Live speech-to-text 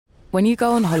When you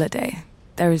go on holiday,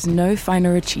 there is no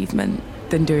finer achievement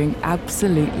than doing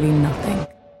absolutely nothing.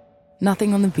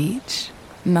 Nothing on the beach,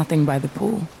 nothing by the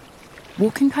pool,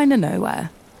 walking kind of nowhere,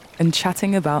 and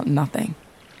chatting about nothing.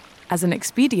 As an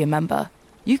Expedia member,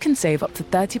 you can save up to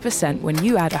 30% when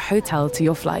you add a hotel to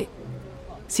your flight.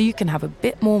 So you can have a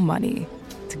bit more money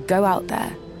to go out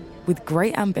there with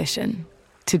great ambition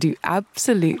to do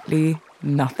absolutely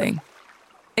nothing.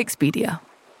 Expedia.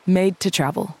 Made to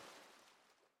travel.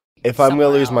 If I'm going to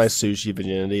lose my sushi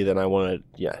virginity, then I want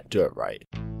to, do it right.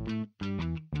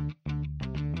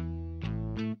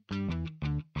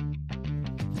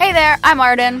 Hey there, I'm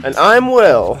Arden. And I'm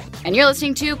Will. And you're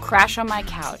listening to Crash on My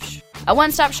Couch, a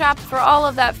one-stop shop for all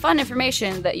of that fun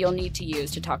information that you'll need to use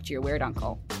to talk to your weird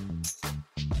uncle.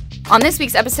 On this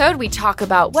week's episode, we talk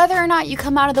about whether or not you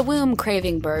come out of the womb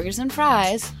craving burgers and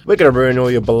fries. We're going to ruin all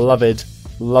your beloved,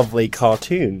 lovely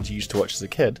cartoons you used to watch as a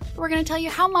kid. We're going to tell you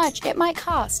how much it might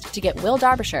cost to get Will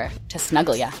Derbyshire to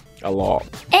snuggle ya. A lot.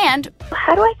 And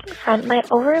how do I confront my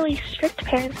overly strict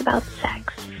parents about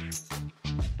sex?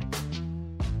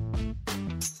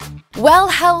 well,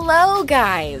 hello,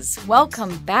 guys.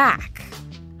 Welcome back.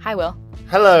 Hi, Will.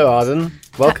 Hello, Arden.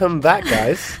 Welcome back,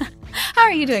 guys. How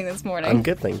are you doing this morning? I'm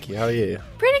good, thank you. How are you?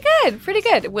 Pretty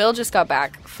good. Will just got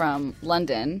back from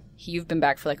London. You've been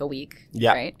back for like a week,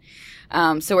 right?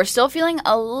 So we're still feeling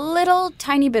a little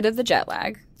tiny bit of the jet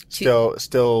lag.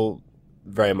 Still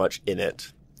very much in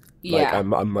it. Yeah.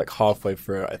 I'm like halfway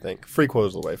through, I think. 3/4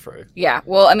 of the way through. Yeah.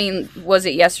 Well, I mean, was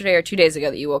it yesterday or 2 days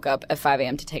ago that you woke up at 5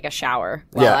 a.m. to take a shower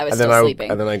while I was still sleeping?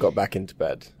 And then I got back into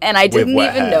bed. And I didn't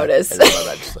even notice. And then I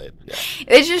went to sleep. Yeah.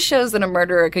 It just shows that a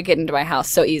murderer could get into my house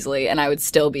so easily, and I would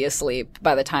still be asleep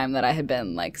by the time that I had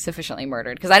been, like, sufficiently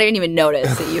murdered. Because I didn't even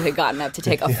notice that you had gotten up to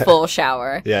take a full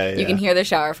shower. Yeah. You can hear the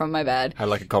shower from my bed. Had,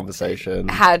 like, a conversation.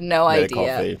 Had no made idea.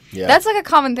 A coffee. Yeah. That's, like, a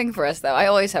common thing for us, though. I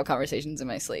always have conversations in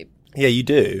my sleep. Yeah, you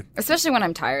do. Especially when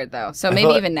I'm tired, though. So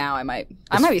maybe even now I might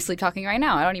be sleep talking right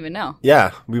now. I don't even know.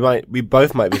 Yeah, we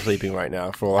both might be sleeping right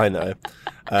now, for all I know.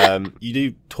 You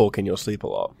do talk in your sleep a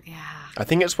lot. Yeah. I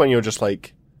think it's when you're just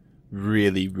like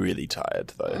really, really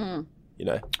tired, though. You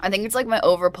know. I think it's like my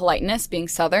over politeness being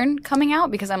Southern coming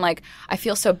out because I'm like, I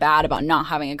feel so bad about not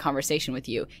having a conversation with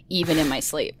you, even in my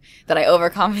sleep, that I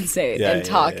overcompensate and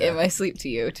talk in my sleep to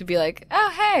you to be like,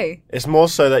 oh, hey. It's more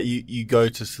so that you go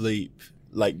to sleep.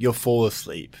 Like, you'll fall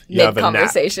asleep. You have a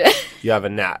conversation. nap. You have a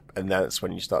nap, and that's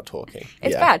when you start talking.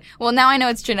 It's bad. Well, now I know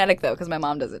it's genetic, though, because my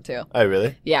mom does it, too. Oh,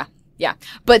 really? Yeah.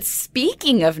 But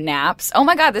speaking of naps, oh,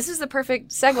 my God, this is the perfect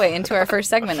segue into our first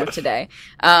segment of today.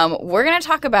 We're going to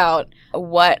talk about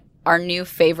what our new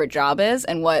favorite job is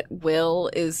and what Will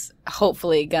is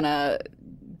hopefully going to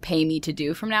pay me to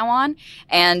do from now on.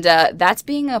 And that's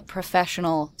being a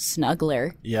professional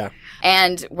snuggler. Yeah.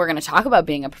 And we're going to talk about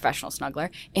being a professional snuggler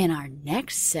in our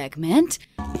next segment.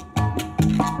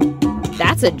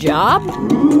 That's a job?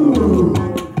 Ooh.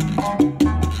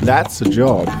 That's a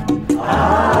job.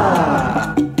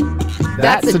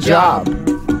 That's a job.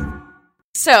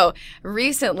 So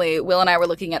recently, Will and I were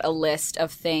looking at a list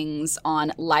of things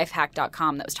on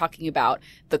lifehack.com that was talking about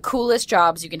the coolest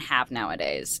jobs you can have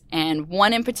nowadays. And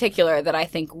one in particular that I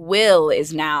think Will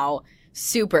is now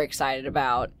super excited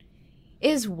about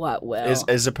is what, Will?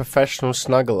 Is a professional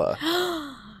snuggler.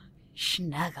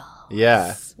 Snuggle.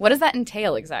 Yeah. What does that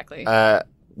entail exactly? I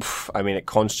mean, it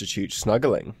constitutes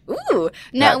snuggling. Ooh.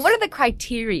 Now, what are the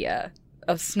criteria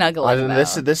of snuggling?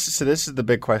 This is the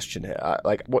big question here.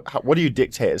 What do you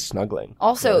dictate as snuggling?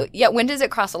 Also, when does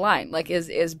it cross a line? Like,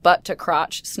 is butt to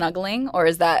crotch snuggling, or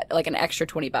is that like an extra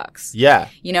 $20? Yeah.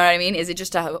 You know what I mean? Is it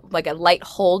just a light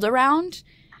hold around?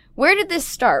 Where did this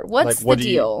start? What's the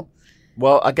deal?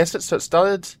 Well, I guess I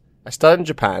started in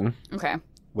Japan. Okay.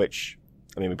 Which,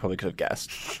 I mean, we probably could have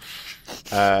guessed.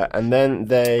 And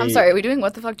then I'm sorry, are we doing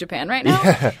What the Fuck Japan right now?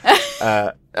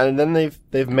 Yeah. And then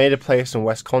they've made a place in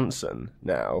Wisconsin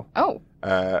now. Oh.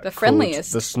 The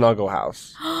friendliest. The Snuggle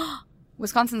House.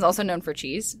 Wisconsin's also known for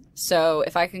cheese. So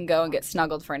if I can go and get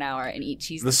snuggled for an hour and eat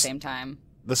cheese at the same time.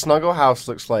 The Snuggle House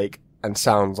looks like and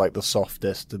sounds like the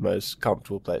softest, the most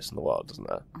comfortable place in the world, doesn't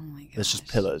it? Oh my gosh. There's just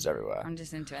pillows everywhere. I'm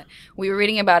just into it. We were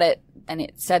reading about it, and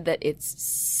it said that it's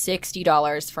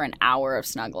 $60 for an hour of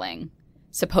snuggling,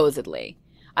 supposedly.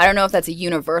 I don't know if that's a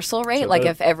universal rate, like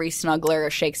if every snuggler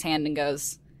shakes hand and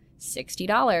goes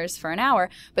 $60 for an hour,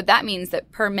 but that means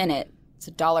that per minute, it's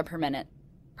 $1 per minute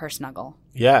per snuggle.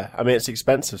 Yeah, I mean, it's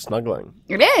expensive snuggling.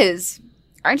 It is.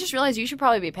 I just realized you should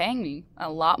probably be paying me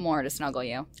a lot more to snuggle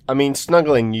you. I mean,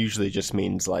 snuggling usually just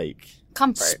means, like,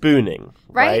 comfort. Spooning,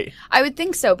 right? I would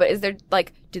think so, but is there,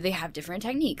 like, do they have different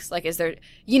techniques? Like, is there,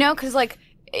 because, like,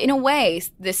 in a way,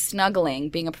 this snuggling,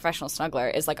 being a professional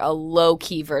snuggler, is like a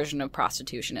low-key version of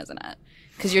prostitution, isn't it?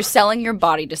 Because you're selling your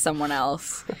body to someone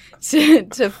else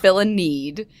to fill a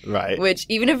need. Right. Which,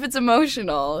 even if it's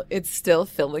emotional, it's still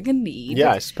filling a need.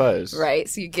 Yeah, I suppose. Right?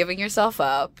 So you're giving yourself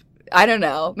up. I don't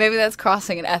know. Maybe that's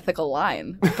crossing an ethical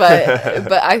line.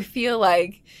 But I feel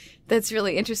like that's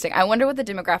really interesting. I wonder what the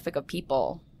demographic of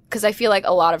people... Because I feel like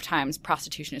a lot of times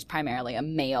prostitution is primarily a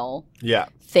male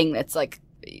thing that's like...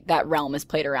 that realm is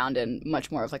played around in much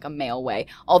more of like a male way.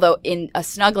 Although in a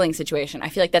snuggling situation, I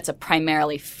feel like that's a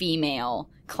primarily female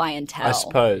clientele. I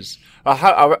suppose.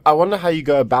 I wonder how you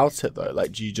go about it though.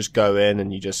 Like, do you just go in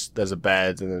and there's a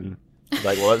bed and then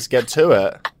like, well, let's get to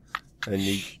it. And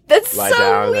you lie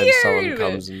down and then someone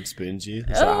comes and spoons you.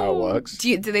 Is that how it works?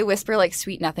 Do they whisper like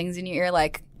sweet nothings in your ear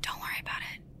like, don't worry about it.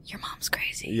 Your mom's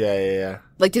crazy. Yeah.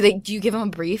 Like, do you give them a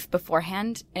brief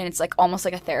beforehand, and it's like almost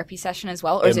like a therapy session as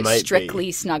well, or is it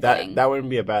strictly snuggling? That wouldn't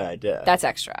be a bad idea. That's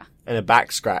extra. And a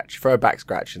back scratch. Throw a back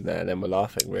scratch in there, and then we're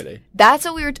laughing. Really. That's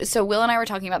what we were. So Will and I were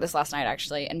talking about this last night,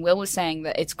 actually, and Will was saying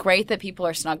that it's great that people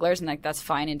are snugglers, and like that's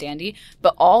fine and dandy,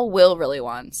 but all Will really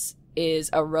wants is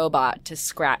a robot to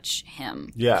scratch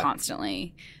him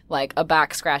constantly, like a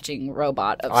back scratching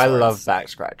robot of sorts. I love back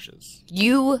scratches.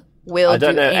 You. I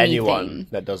don't know anything. anyone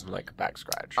that doesn't like a back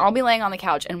scratch. I'll be laying on the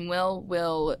couch and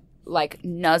will like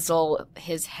nuzzle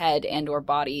his head and or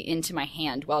body into my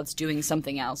hand while it's doing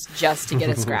something else just to get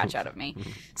a scratch out of me.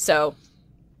 So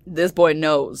this boy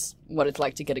knows what it's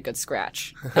like to get a good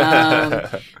scratch.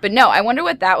 But no, I wonder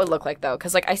what that would look like though,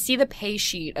 because like I see the pay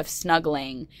sheet of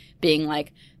snuggling being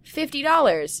like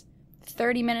 $50,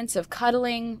 30 minutes of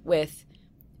cuddling with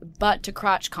butt to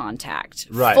crotch contact,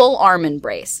 full arm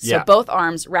embrace. So both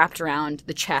arms wrapped around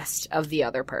the chest of the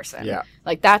other person. Yeah.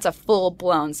 Like that's a full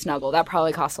blown snuggle. That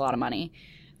probably costs a lot of money.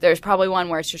 There's probably one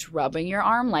where it's just rubbing your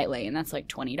arm lightly and that's like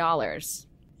 $20.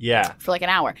 Yeah. For like an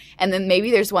hour. And then maybe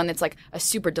there's one that's like a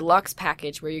super deluxe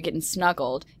package where you're getting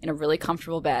snuggled in a really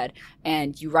comfortable bed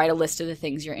and you write a list of the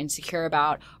things you're insecure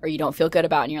about or you don't feel good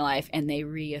about in your life and they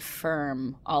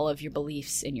reaffirm all of your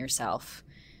beliefs in yourself.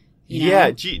 You know? Yeah,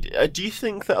 do you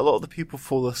think that a lot of the people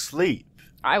fall asleep?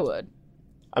 I would.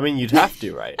 I mean, you'd have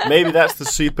to, right? Maybe that's the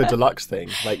super deluxe thing.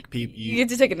 Like people, you get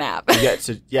to take a nap. You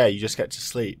just get to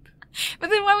sleep. But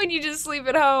then why wouldn't you just sleep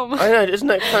at home? I know, isn't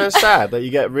it kind of sad that you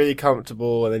get really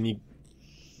comfortable and then you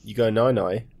go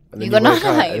night-night and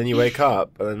then you wake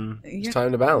up and then it's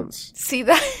time to bounce. See,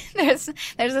 that there's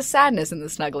a sadness in the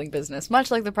snuggling business,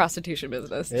 much like the prostitution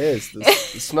business. It is.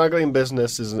 The snuggling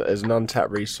business is an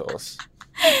untapped resource.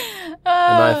 And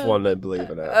I, for one, don't believe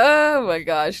in it. Oh my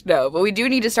gosh, no. But we do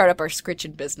need to start up our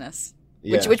scritchin business.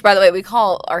 Which, by the way, we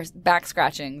call our back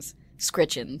scratchings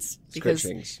scritchins.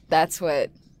 Because that's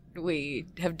what we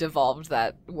have devolved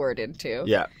that word into.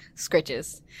 Yeah.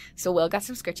 Scritches. So Will got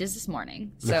some scritches this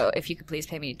morning. So if you could please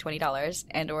pay me $20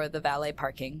 and or the valet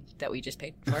parking that we just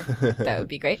paid for, that would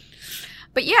be great.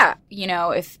 But yeah, you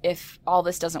know, if all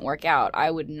this doesn't work out,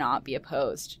 I would not be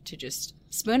opposed to just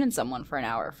spooning someone for an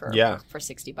hour for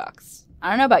 $60. I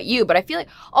don't know about you, but I feel like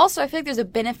there's a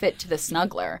benefit to the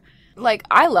snuggler. Like,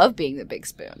 I love being the big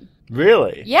spoon.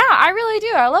 Really? Yeah, I really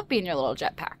do. I love being your little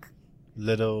jetpack.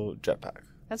 Little jetpack.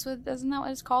 Isn't that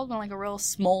what it's called when like a real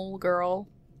small girl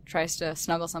tries to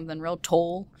snuggle something real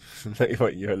tall?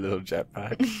 You're a little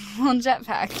jetpack. Little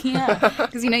jetpack, yeah.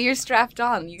 Because you're strapped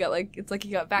on. You got it's like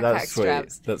you got backpack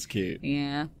straps. That's cute.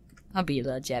 Yeah, I'll be a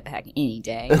little jetpack any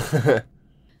day.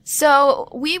 So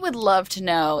we would love to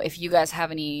know if you guys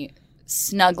have any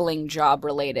snuggling job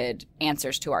related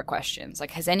answers to our questions.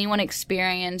 Like, has anyone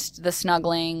experienced the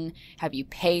snuggling? Have you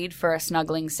paid for a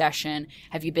snuggling session?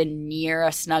 Have you been near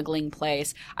a snuggling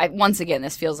place? Once again,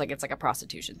 this feels like it's like a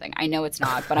prostitution thing. I know it's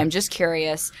not, but I'm just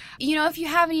curious. If you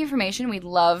have any information, we'd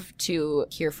love to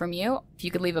hear from you. If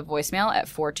you could leave a voicemail at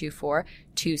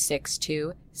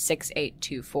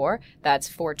 424-262-6824. That's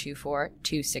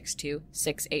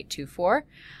 424-262-6824.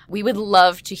 We would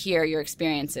love to hear your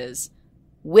experiences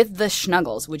with the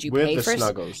snuggles. Would you pay for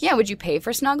snuggles? Yeah, would you pay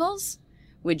for snuggles?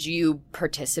 Would you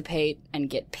participate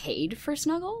and get paid for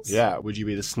snuggles? Yeah, would you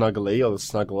be the snuggly or the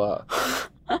snuggler?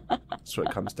 That's what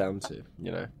it comes down to,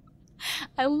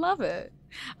 I love it.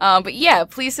 But yeah,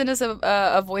 please send us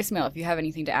a voicemail if you have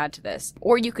anything to add to this.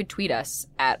 Or you could tweet us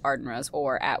at Ardenrose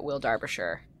or at Will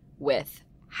Derbyshire with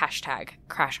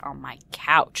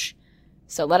 #CrashOnMyCouch.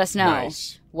 So let us know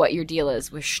what your deal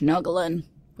is with snuggling.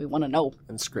 We want to know.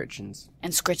 And scritchins.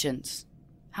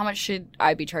 How much should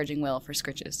I be charging Will for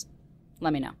scritches?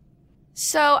 Let me know.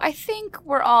 So I think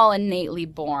we're all innately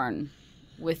born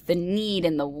with the need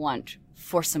and the want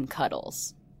for some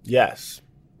cuddles. Yes.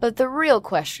 But the real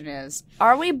question is,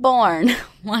 are we born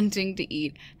wanting to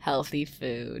eat healthy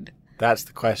food? That's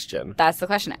the question. That's the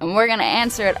question. And we're going to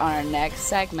answer it on our next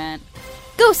segment.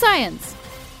 Go Science!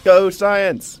 Go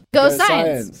science! Go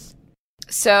science!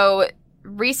 So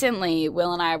recently,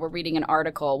 Will and I were reading an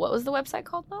article. What was the website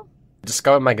called, Will?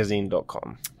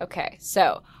 DiscoverMagazine.com. Okay,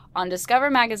 so on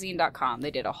DiscoverMagazine.com,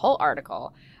 they did a whole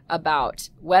article about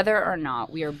whether or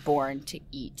not we are born to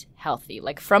eat healthy.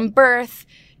 Like from birth,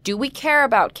 do we care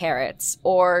about carrots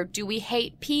or do we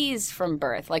hate peas from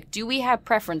birth? Like, do we have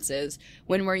preferences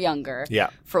when we're younger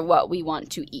for what we want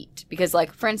to eat? Because,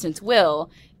 like, for instance, Will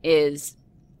is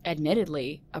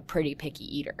admittedly a pretty picky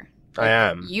eater. Like, I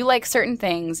am. You like certain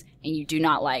things and you do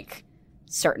not like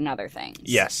certain other things.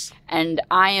 Yes. And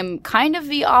I am kind of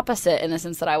the opposite in the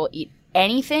sense that I will eat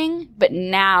anything, but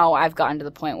now I've gotten to the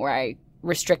point where I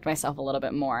restrict myself a little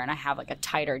bit more and I have like a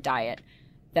tighter diet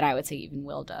than I would say even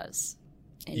Will does.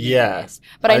 Yeah.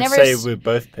 But I'd say we're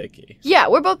both picky. Yeah,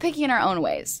 we're both picky in our own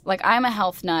ways. Like, I'm a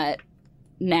health nut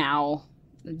now,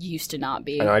 used to not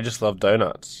be. And I just love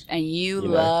donuts. And you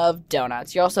love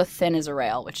donuts. You're also thin as a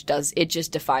rail, which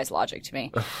just defies logic to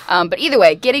me. But either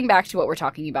way, getting back to what we're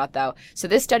talking about, though. So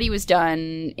this study was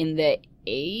done in the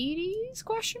 80s,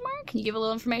 question mark? Can you give a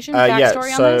little information,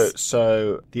 backstory on this?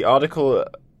 So the article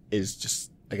is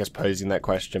just, I guess, posing that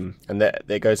question. And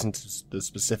that goes into the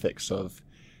specifics of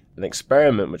an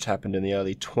experiment which happened in the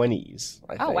early 20s,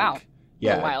 I think. Oh, wow.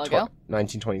 Yeah, a while ago.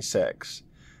 1926.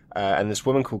 And this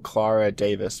woman called Clara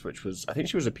Davis, I think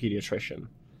she was a pediatrician.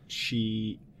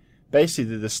 She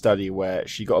basically did this study where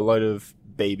she got a load of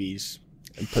babies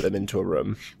and put them into a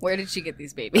room. Where did she get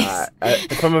these babies?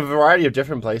 From a variety of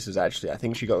different places, actually. I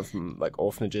think she got them from, like,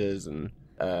 orphanages and...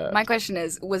 My question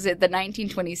is, was it the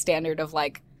 1920s standard of,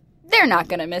 like, they're not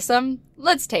going to miss them.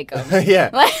 Let's take them. Yeah.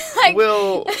 Like,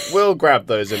 we'll grab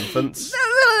those infants.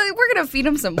 We're going to feed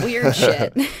them some weird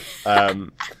shit.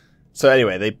 So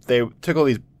anyway, they took all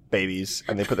these babies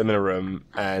and they put them in a room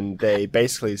and they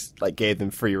basically like gave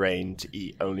them free reign to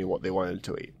eat only what they wanted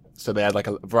to eat. So they had like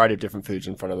a variety of different foods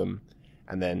in front of them,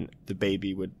 and then the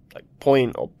baby would like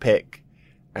point or pick,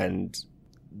 and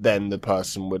then the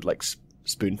person would like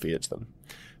spoon feed it to them.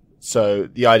 So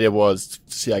the idea was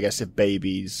to see, I guess, if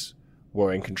babies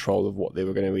were in control of what they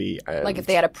were going to eat. And, like if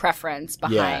they had a preference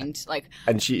behind, like...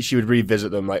 And she would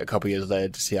revisit them like a couple of years later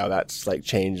to see how that's like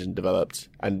changed and developed.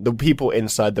 And the people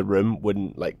inside the room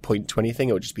wouldn't like point to anything.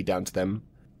 It would just be down to them.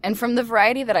 And from the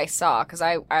variety that I saw, because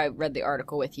I read the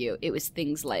article with you, it was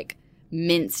things like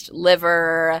minced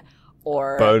liver...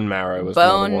 or bone marrow was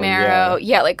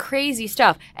yeah, like crazy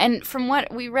stuff. And from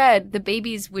what we read, the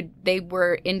babies they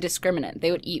were indiscriminate. They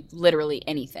would eat literally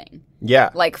anything. Yeah.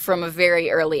 Like from a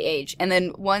very early age. And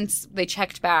then once they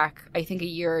checked back, I think a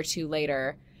year or two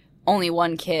later, only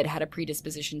one kid had a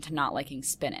predisposition to not liking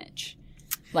spinach.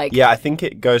 Like, yeah, I think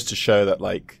it goes to show that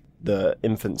like the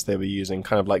infants they were using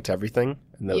kind of liked everything,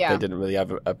 and that they didn't really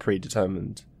have a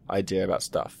predetermined idea about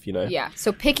stuff, you know? Yeah.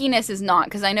 So pickiness is not,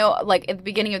 because I know, like, at the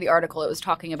beginning of the article, it was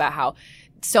talking about how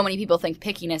so many people think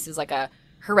pickiness is like a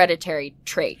hereditary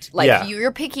trait. Like,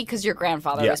 you're picky because your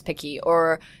grandfather was picky,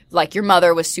 or like your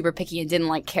mother was super picky and didn't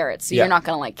like carrots, so you're not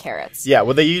going to like carrots. Yeah.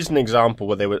 Well, they used an example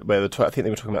where I think they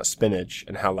were talking about spinach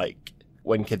and how like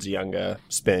when kids are younger,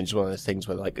 spinach is one of those things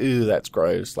where they're like, ooh, that's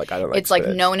gross. Like, I don't like it's spinach.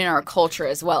 Like known in our culture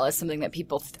as well as something that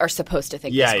people are supposed to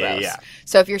think is gross. Yeah.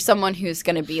 So if you're someone who's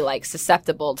going to be like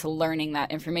susceptible to learning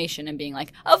that information and being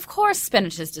like, of course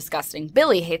spinach is disgusting.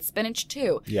 Billy hates spinach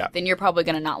too. Yeah. Then you're probably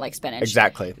going to not like spinach.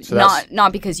 Exactly. So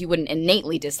not because you wouldn't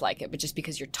innately dislike it, but just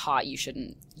because you're taught you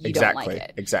don't like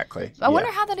it. Exactly. I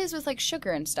wonder how that is with like sugar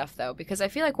and stuff though, because I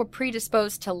feel like we're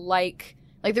predisposed to like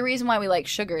the reason why we like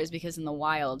sugar is because in the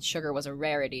wild, sugar was a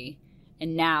rarity.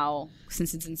 And now,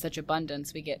 since it's in such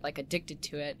abundance, we get, like, addicted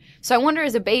to it. So I wonder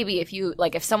as a baby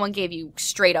if someone gave you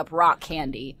straight up rock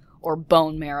candy or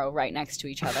bone marrow right next to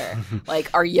each other,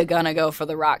 like, are you gonna go for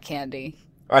the rock candy?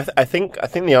 I think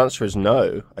the answer is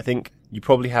no. I think you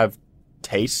probably have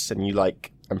tastes and you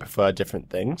like and prefer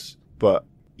different things, but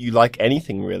you like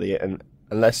anything really, and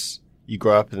unless you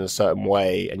grow up in a certain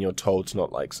way and you're told to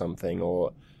not like something,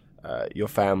 or your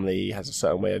family has a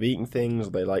certain way of eating things, or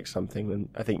they like something, then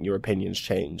I think your opinions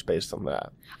change based on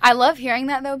that. I love hearing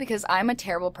that, though, because I'm a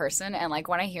terrible person, and, like,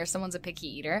 when I hear someone's a picky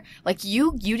eater, like,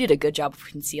 you did a good job of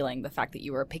concealing the fact that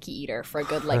you were a picky eater for a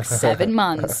good, like, 7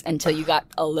 months until you got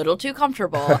a little too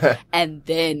comfortable, and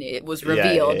then it was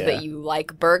revealed that you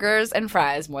like burgers and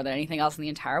fries more than anything else in the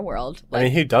entire world. Like, I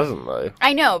mean, who doesn't, though?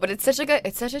 I know, but it's such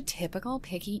a typical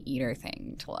picky eater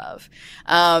thing to love.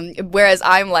 Whereas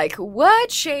I'm like,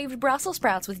 what? Shaved Brussels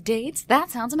sprouts with dates? That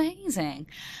sounds amazing.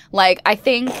 Like, I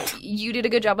think you did a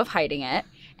good job of hiding it.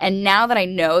 And now that I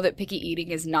know that picky eating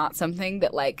is not something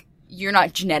that, like, you're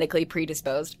not genetically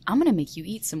predisposed, I'm going to make you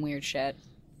eat some weird shit.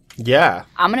 Yeah.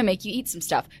 I'm going to make you eat some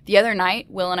stuff. The other night,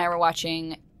 Will and I were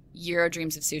watching Euro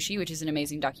Dreams of Sushi, which is an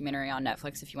amazing documentary on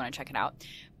Netflix if you want to check it out.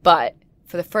 But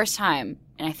for the first time,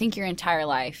 and I think your entire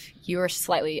life, you are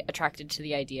slightly attracted to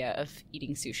the idea of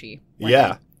eating sushi.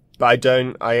 Yeah. But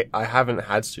I haven't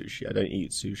had sushi. I don't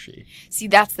eat sushi. See,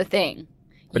 that's the thing.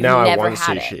 But You've now I never want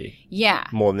had sushi. It. Yeah.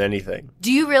 More than anything.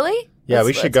 Do you really? Yeah,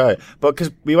 we should go. But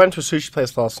because we went to a sushi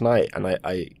place last night, and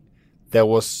there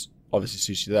was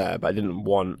obviously sushi there, but I didn't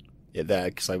want it there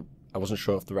because I wasn't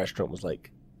sure if the restaurant was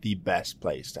like the best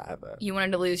place to have it. You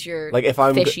wanted to lose your like if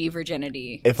I'm fishy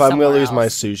virginity. If I'm going to lose my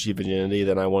sushi virginity,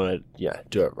 then I want to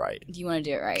do it right. You want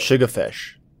to do it right.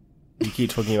 Sugarfish. You keep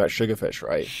talking about Sugarfish,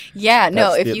 right? Yeah,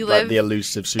 no, That's if you live... the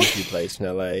elusive sushi place in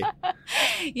LA.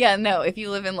 Yeah, no, if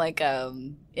you live in like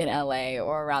in LA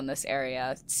or around this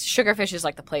area, Sugarfish is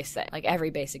like the place that like every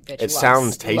basic bitch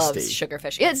sounds tasty. Loves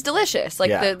Sugarfish. Yeah, it's delicious.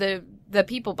 Like yeah. the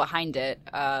people behind it,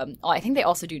 I think they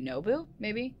also do Nobu,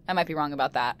 maybe? I might be wrong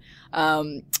about that.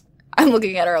 I'm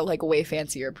looking at our like way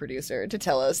fancier producer to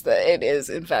tell us that it is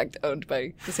in fact owned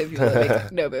by the same people that make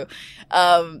Nobu.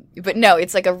 But no,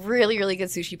 it's like a really, really good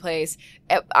sushi place.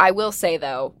 I will say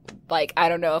though, like I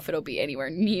don't know if it'll be anywhere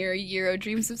near Euro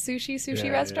Dreams of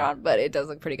Sushi restaurant, but it does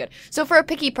look pretty good. So for a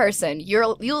picky person,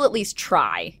 you'll at least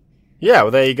try. Yeah,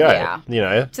 well there you go. Yeah. You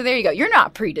know. So there you go. You're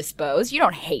not predisposed. You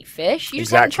don't hate fish. You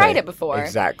just haven't tried it before.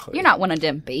 Exactly. You're not one of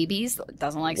them babies that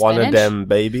doesn't like spinach. One of them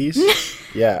babies.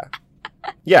 Yeah.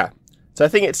 Yeah. So I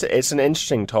think it's an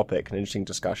interesting topic, an interesting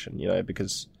discussion, you know,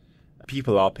 because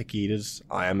people are picky eaters.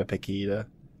 I am a picky eater.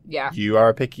 Yeah. You are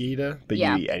a picky eater, but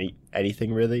yeah. you eat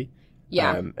anything really.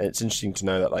 Yeah. And it's interesting to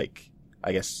know that, like,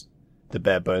 I guess the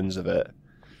bare bones of it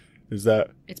is that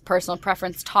it's personal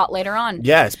preference taught later on.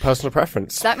 Yeah, it's personal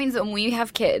preference. So that means that when we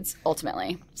have kids,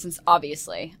 ultimately, since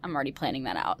obviously I'm already planning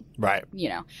that out. Right. You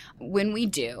know, when we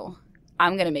do,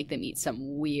 I'm going to make them eat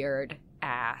some weird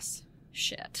ass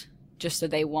shit. Just so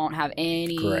they won't have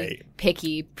any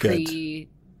picky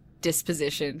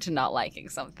predisposition to not liking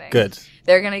something. Good.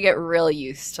 They're going to get real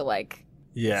used to, like,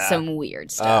 some weird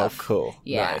stuff. Oh, cool.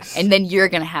 Yeah. Nice. And then you're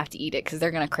going to have to eat it because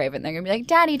they're going to crave it. And they're going to be like,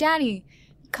 Daddy,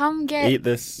 come get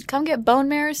bone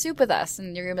marrow soup with us.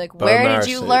 And you're going to be like, where did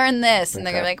you learn this? And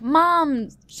they're going to be like, Mom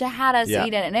had us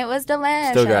eat it and it was delicious.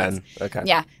 Still going. Okay.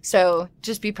 Yeah. So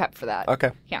just be prepped for that. Okay.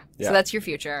 Yeah. So that's your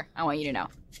future. I want you to know.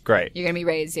 Great. You're going to be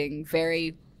raising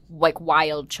very... like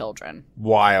wild children.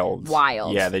 Wild.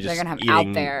 Yeah, they're gonna have eating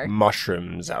out there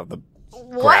mushrooms out of the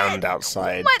ground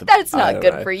outside. What? That's not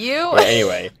good for you. But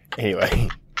anyway.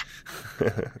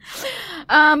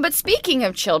 But speaking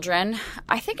of children,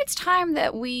 I think it's time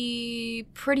that we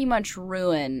pretty much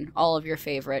ruin all of your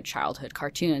favorite childhood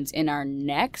cartoons in our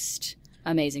next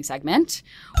amazing segment.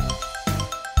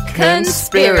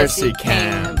 Conspiracy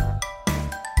Camp.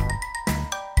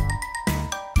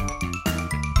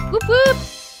 Whoop whoop.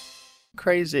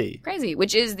 Crazy,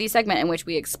 which is the segment in which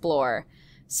we explore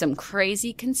some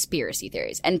crazy conspiracy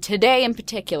theories. And today in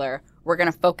particular, we're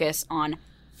going to focus on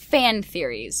fan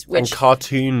theories. And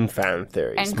cartoon fan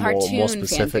theories. More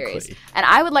specifically. Fan theories. And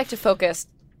I would like to focus,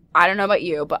 I don't know about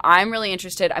you, but I'm really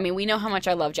interested. I mean, we know how much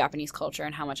I love Japanese culture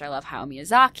and how much I love Hayao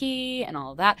Miyazaki and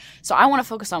all of that. So I want to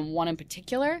focus on one in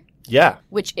particular. Yeah.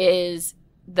 Which is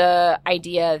the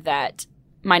idea that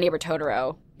My Neighbor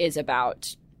Totoro is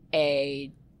about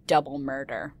a double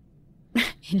murder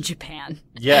in Japan.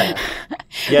 Yeah.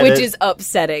 Which is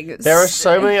upsetting. There are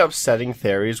so many upsetting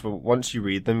theories, but once you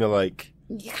read them, you're like...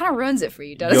 It kind of ruins it for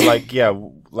you, doesn't it? You're like, yeah,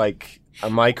 like,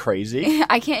 am I crazy?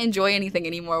 I can't enjoy anything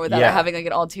anymore without it having like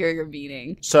an ulterior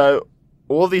meaning. So,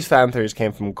 all these fan theories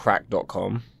came from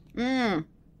crack.com.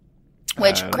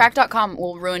 Which crack.com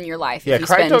will ruin your life. Yeah,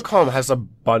 crack.com has a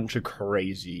bunch of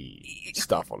crazy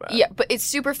stuff on it. Yeah, but it's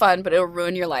super fun, but it'll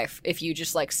ruin your life if you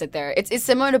just like sit there. It's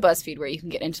similar to BuzzFeed where you can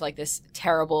get into like this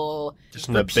terrible just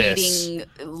an repeating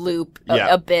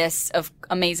abyss of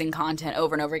amazing content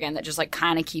over and over again that just like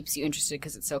kind of keeps you interested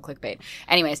because it's so clickbait.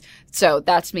 Anyways, so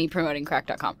that's me promoting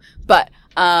crack.com. But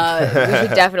we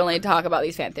should definitely talk about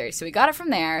these fan theories. So we got it from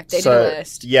there. They did a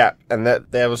list. Yeah, and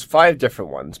there was 5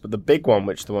 different ones, but the big one,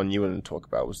 which the one you wanted to talk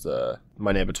about, was the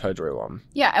My Neighbor Totoro one.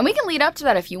 Yeah, and we can lead up to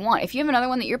that if you want. If you have another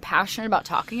one that you're passionate about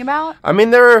talking about. I mean,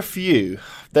 there are a few.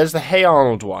 There's the Hey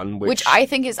Arnold one, which I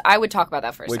think is, I would talk about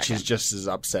that for a second. Which is just as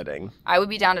upsetting. I would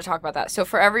be down to talk about that. So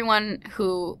for everyone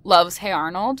who loves Hey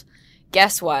Arnold,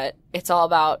 guess what? It's all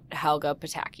about Helga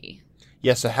Pataki.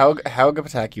 Yeah, so Helga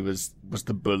Pataki was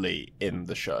the bully in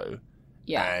the show.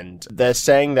 Yeah. And they're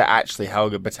saying that actually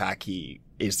Helga Pataki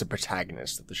is the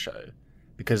protagonist of the show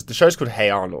because the show's called Hey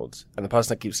Arnold, and the person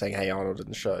that keeps saying Hey Arnold in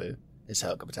the show is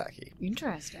Helga Pataki.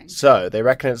 Interesting. So they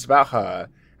reckon it's about her,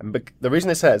 and the reason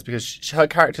they say it is because her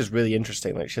character is really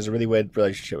interesting. Like, she has a really weird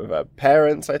relationship with her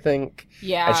parents, I think.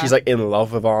 Yeah. And she's like in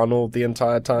love with Arnold the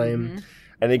entire time. Mm-hmm.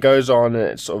 And it goes on and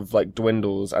it sort of like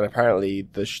dwindles, and apparently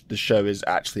the show is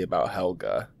actually about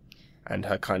Helga and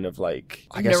her kind of like,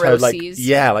 I guess neuroses.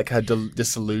 her like her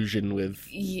disillusion with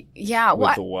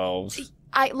with the world.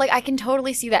 I can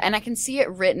totally see that, and I can see it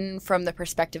written from the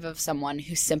perspective of someone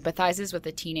who sympathizes with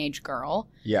a teenage girl.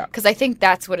 Yeah. Because I think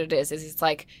that's what it is it's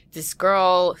like this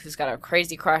girl who's got a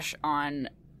crazy crush on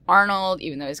Arnold,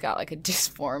 even though he's got like a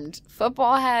disformed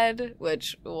football head,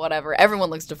 which, whatever. Everyone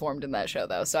looks deformed in that show,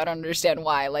 though, so I don't understand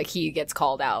why, like, he gets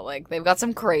called out. Like, they've got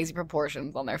some crazy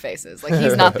proportions on their faces. Like,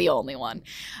 he's not the only one.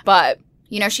 But,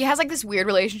 you know, she has like this weird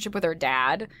relationship with her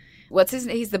dad. What's his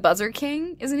name? He's the buzzer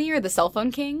king, isn't he? Or the cell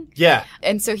phone king? Yeah.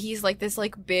 And so he's like this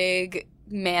like big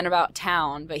man about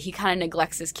town, but he kind of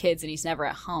neglects his kids and he's never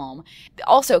at home.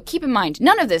 Also, keep in mind,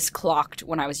 none of this clocked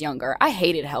when I was younger. I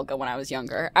hated Helga when I was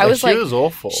younger. She was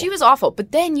awful. She was awful.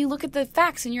 But then you look at the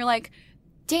facts and you're like,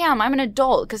 damn, I'm an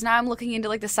adult, because now I'm looking into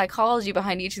like the psychology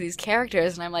behind each of these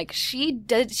characters, and I'm like, she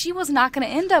was not going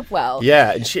to end up well.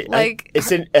 Yeah, and she like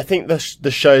I think the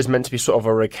show is meant to be sort of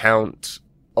a recount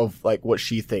of like what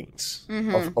she thinks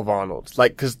of Arnold,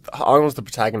 like, because Arnold's the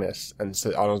protagonist, and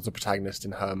so Arnold's the protagonist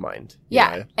in her mind.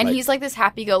 Yeah, know? And he's like this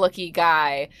happy-go-lucky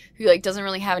guy who like doesn't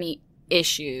really have any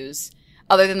issues,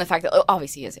 other than the fact that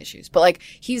obviously he has issues, but like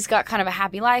he's got kind of a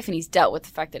happy life, and he's dealt with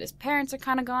the fact that his parents are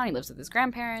kind of gone. He lives with his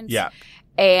grandparents. Yeah,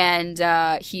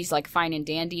 and he's like fine and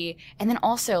dandy. And then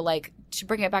also, like, to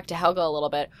bring it back to Helga a little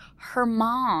bit, her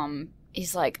mom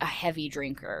is like a heavy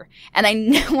drinker, and I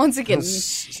know, once again,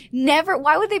 never.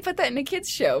 Why would they put that in a kids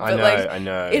show? But I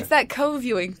know. It's that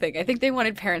co-viewing thing. I think they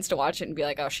wanted parents to watch it and be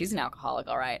like, "Oh, she's an alcoholic,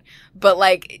 all right." But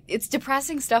like, it's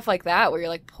depressing stuff like that, where you're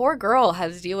like, poor girl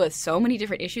has to deal with so many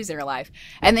different issues in her life,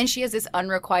 and then she has this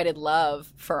unrequited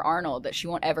love for Arnold that she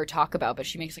won't ever talk about, but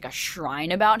she makes like a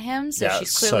shrine about him. So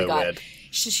she's clearly got. Weird.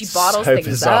 She bottles so things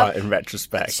bizarre up. In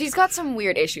retrospect. She's got some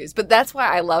weird issues, but that's why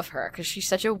I love her, because she's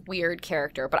such a weird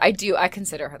character. But I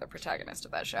consider her the protagonist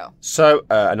of that show. So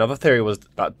another theory was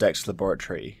about Dexter's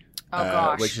Laboratory. Oh,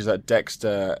 gosh. Which is that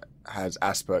Dexter has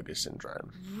Asperger's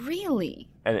syndrome. Really?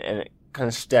 And it kind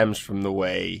of stems from the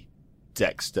way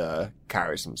Dexter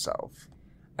carries himself.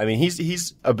 I mean,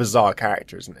 he's a bizarre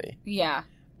character, isn't he? Yeah.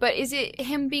 But is it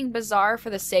him being bizarre for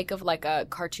the sake of, like, a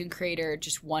cartoon creator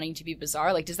just wanting to be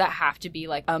bizarre? Like, does that have to be,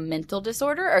 like, a mental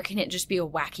disorder? Or can it just be a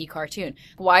wacky cartoon?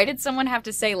 Why did someone have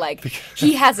to say, like,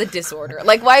 he has a disorder?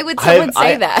 Like, why would someone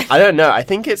say that? I don't know. I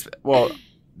think it's, well,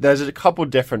 there's a couple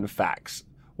different facts.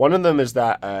 One of them is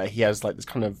that he has, like, this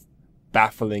kind of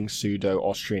baffling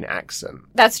pseudo-Austrian accent.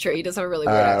 That's true. He does have a really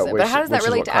weird accent. But how does that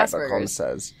relate to Asperger's?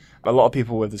 Says. A lot of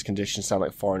people with this condition sound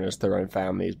like foreigners to their own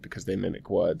families because they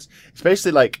mimic words. It's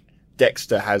basically like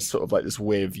Dexter has sort of like this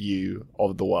weird view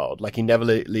of the world. Like, he never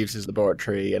leaves his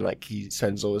laboratory, and like he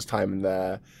spends all his time in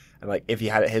there. And like, if he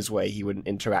had it his way, he wouldn't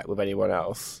interact with anyone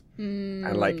else.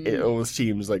 And like, it all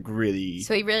seems like really...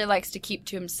 So he really likes to keep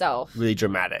to himself. Really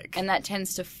dramatic. And that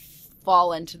tends to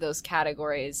fall into those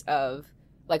categories of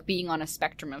like being on a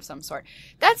spectrum of some sort.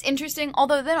 That's interesting.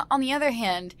 Although then on the other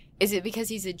hand, is it because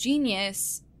he's a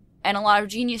genius and a lot of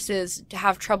geniuses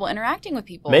have trouble interacting with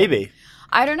people? Maybe.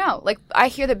 I don't know. Like, I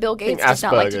hear that Bill Gates does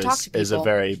not like to talk to people. Is a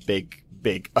very big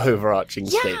overarching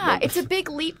statement. Yeah, it's a big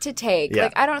leap to take. Yeah.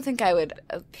 Like, I don't think I would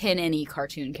pin any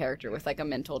cartoon character with like a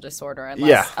mental disorder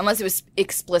unless it was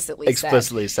explicitly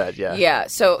said. Yeah. Yeah.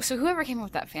 So whoever came up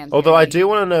with that fan theory. Although I do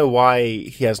want to know why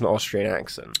he has an Austrian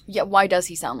accent. Yeah, why does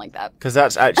he sound like that? Because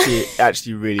that's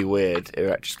actually really weird in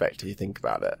retrospect if you think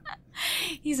about it.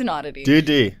 He's an oddity.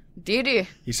 Dude.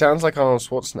 He sounds like Arnold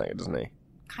Schwarzenegger, doesn't he?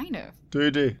 Kind of.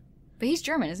 Dude. But he's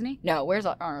German, isn't he? No, where's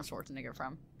Arnold Schwarzenegger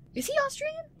from? Is he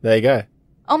Austrian? There you go.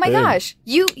 Oh my gosh.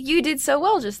 You did so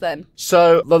well just then.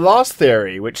 So the last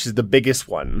theory, which is the biggest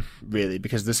one, really,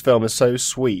 because this film is so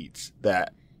sweet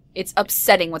that... It's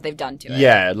upsetting what they've done to it.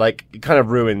 Yeah, like, it kind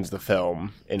of ruins the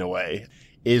film, in a way,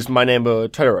 is My Neighbor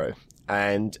Totoro.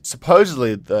 And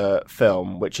supposedly the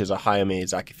film, which is a Hayao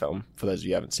Miyazaki film, for those of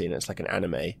you who haven't seen it, it's like an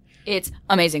anime. It's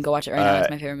amazing. Go watch it right now.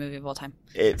 It's my favorite movie of all time.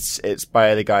 It's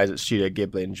by the guys at Studio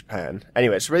Ghibli in Japan.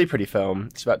 Anyway, it's a really pretty film.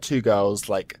 It's about two girls,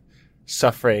 like,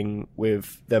 suffering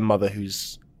with their mother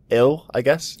who's ill, I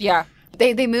guess. Yeah.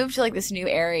 They moved to, like, this new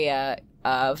area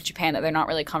of Japan that they're not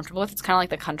really comfortable with. It's kind of like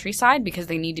the countryside because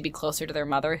they need to be closer to their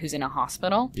mother who's in a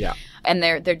hospital. Yeah. And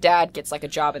their dad gets, like, a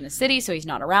job in the city, so he's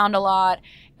not around a lot.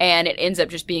 And it ends up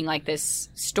just being, like, this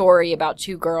story about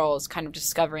two girls kind of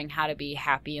discovering how to be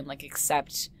happy and, like,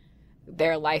 accept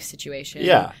their life situation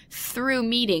through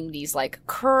meeting these like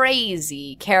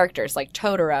crazy characters like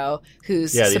Totoro,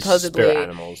 who's supposedly spirit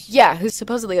animals. Yeah, who's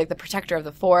supposedly like the protector of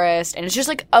the forest, and it's just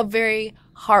like a very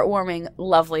heartwarming,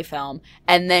 lovely film.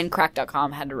 And then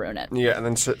Crack.com had to ruin it. Yeah, and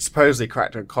then supposedly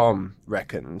Crack.com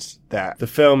reckons that the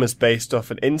film is based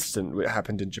off an incident that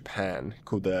happened in Japan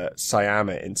called the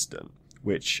Sayama incident,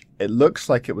 which it looks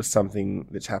like it was something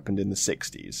that happened in the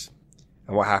 60s.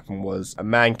 And what happened was a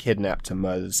man kidnapped and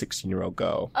murdered a 16-year-old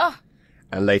girl. Oh.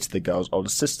 And later the girl's older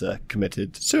sister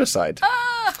committed suicide.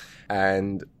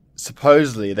 And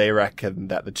supposedly they reckon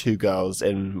that the two girls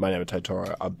in My Name is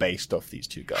Totoro are based off these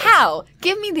two girls. How?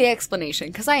 Give me the explanation,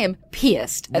 because I am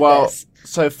pissed at this.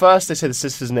 So first they say the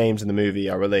sisters' names in the movie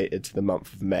are related to the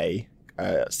month of May.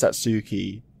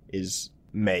 Satsuki is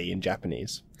May in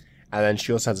Japanese. And then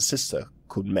she also has a sister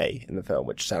called May in the film,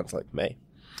 which sounds like May.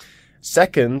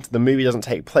 Second, the movie doesn't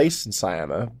take place in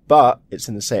Sayama, but it's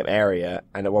in the same area,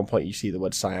 and at one point you see the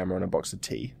word Sayama on a box of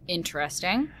tea.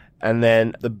 Interesting. And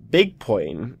then the big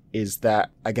point is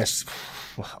that, I guess,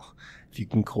 well, if you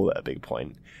can call it a big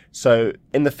point. So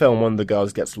in the film, one of the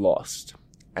girls gets lost,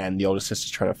 and the older sister's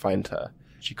trying to find her.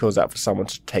 She calls out for someone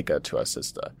to take her to her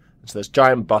sister. So this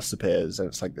giant bus appears, and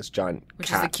it's like this giant Which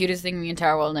cat. is the cutest thing in the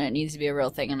entire world, and it needs to be a real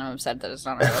thing, and I'm upset that it's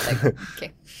not a real thing.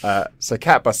 Okay. So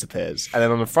cat bus appears, and then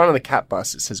on the front of the cat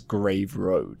bus, it says Grave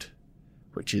Road,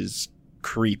 which is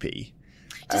creepy.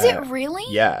 Does it really?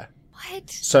 Yeah.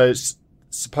 What? So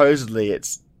supposedly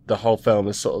the whole film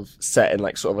is sort of set in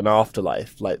like sort of an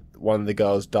afterlife. Like one of the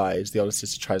girls dies, the older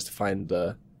sister tries to find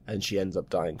her, and she ends up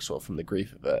dying sort of from the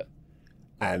grief of it.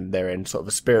 And they're in sort of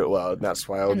a spirit world, and that's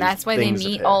why they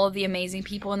meet all of the amazing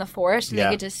people in the forest, and they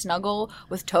get to snuggle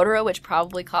with Totoro, which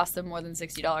probably cost them more than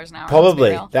 $60 an hour.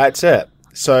 Probably, that's it.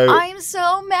 So I'm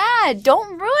so mad.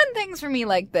 Don't ruin things for me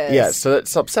like this. Yeah, so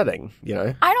it's upsetting, you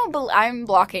know. I'm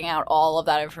blocking out all of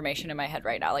that information in my head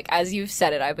right now. Like, as you've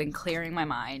said it, I've been clearing my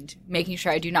mind, making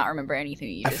sure I do not remember anything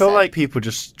that you just said. I feel like people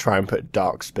just try and put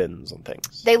dark spins on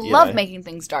things. They love making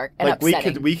things dark and like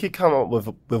upsetting. We could come up with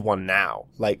one now.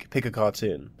 Like, pick a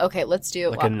cartoon. Okay, let's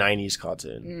do like a 90s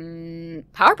cartoon.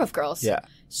 Powerpuff Girls. Yeah.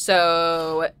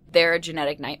 So they're a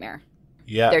genetic nightmare.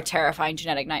 Yeah. They're terrifying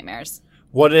genetic nightmares.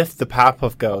 What if the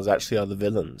Powerpuff Girls actually are the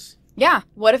villains? Yeah.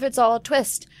 What if it's all a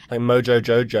twist? Like Mojo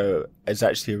Jojo is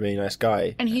actually a really nice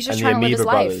guy. And he's just trying to live his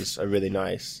life. And the Amoeba Brothers are really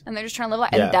nice. And they're just trying to live life.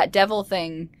 Yeah. And that devil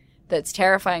thing that's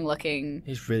terrifying looking.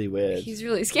 He's really weird. He's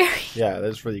really scary. Yeah,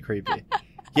 that's really creepy.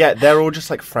 Yeah, they're all just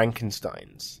like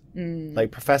Frankensteins.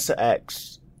 Like Professor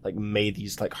X like made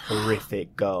these like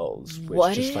horrific girls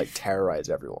which just like terrorize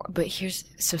everyone. But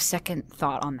second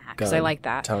thought on that, because I like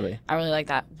that. Tell me. I really like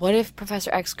that. What if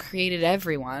Professor X created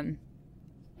everyone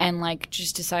and like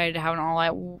just decided to have an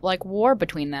all-out like war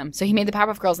between them? So he made the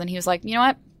Powerpuff Girls, and he was like, you know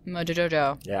what, Mojo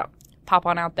Jojo, yeah, pop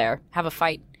on out there, have a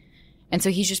fight. And so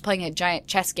he's just playing a giant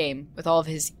chess game with all of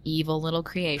his evil little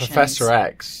creations. Professor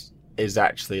X is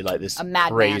actually like this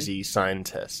crazy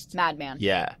scientist. Madman.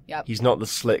 Yeah. Yep. He's not the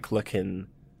slick-looking,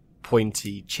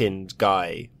 pointy-chinned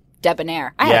guy.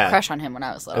 Debonair. I had a crush on him when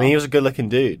I was little. I mean, he was a good-looking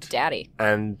dude. Daddy.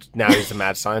 And now he's a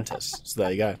mad scientist. So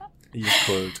there you go. He just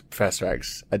called Professor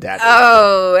X a daddy.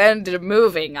 Oh, and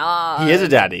moving on. He is a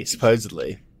daddy,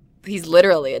 supposedly. He's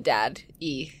literally a dad.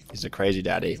 He's a crazy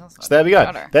daddy. So there we go.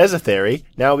 Daughter. There's a theory.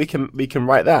 Now we can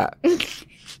write that.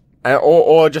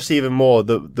 or just even more,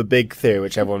 the big theory,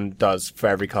 which everyone does for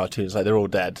every cartoon, is like they're all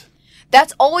dead.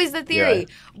 That's always the theory. Yeah.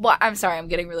 Well, I'm sorry, I'm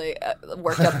getting really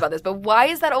worked up about this, but why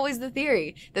is that always the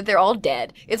theory? That they're all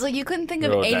dead? It's like you couldn't think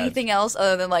of anything else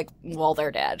other than like, well,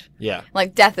 they're dead. Yeah.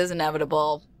 Like death is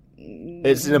inevitable.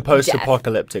 It's in a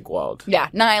post-apocalyptic world. Yeah,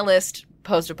 nihilist,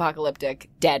 post-apocalyptic,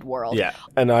 dead world. Yeah.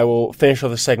 And I will finish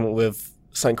off the segment with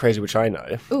something crazy which I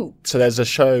know. Ooh. So there's a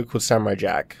show called Samurai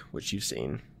Jack, which you've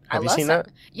seen. Have you seen that?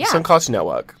 Yeah. It's on Cartoon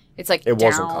Network. It's like it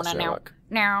was on Cartoon Network.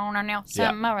 No,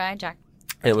 Samurai Jack.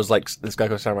 And it was like this guy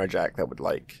called Samurai Jack that would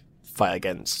like fight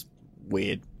against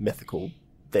weird mythical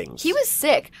things. He was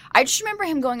sick. I just remember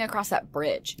him going across that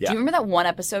bridge. Yeah. Do you remember that one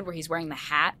episode where he's wearing the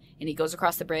hat and he goes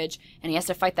across the bridge and he has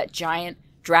to fight that giant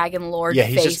dragon lord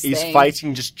face he's thing?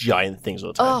 fighting just giant things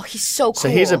all the time. Oh, he's so cool. So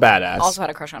he's a badass. Also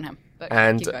had a crush on him. But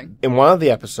and in one of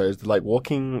the episodes, they're like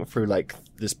walking through like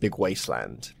this big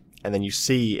wasteland, and then you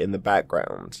see in the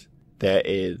background there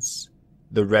is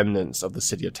the remnants of the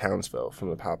city of Townsville from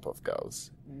the Powerpuff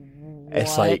Girls.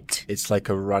 What? It's like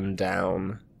a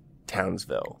rundown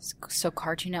Townsville. So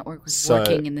Cartoon Network was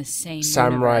working in the same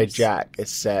Samurai universe. Jack is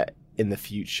set in the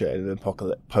future in an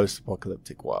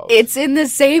post-apocalyptic world. It's in the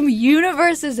same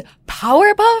universe as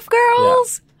Powerpuff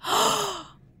Girls? Yeah.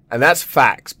 And that's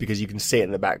facts because you can see it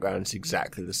in the background. It's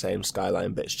exactly the same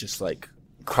skyline, but it's just like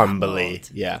crumbly.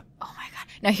 Yeah. Oh my god.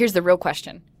 Now here's the real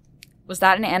question. Was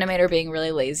that an animator being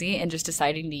really lazy and just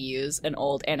deciding to use an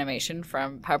old animation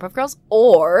from Powerpuff Girls?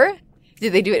 Or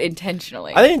did they do it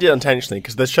intentionally? I think they did it intentionally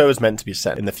because the show is meant to be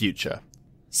set in the future.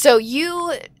 So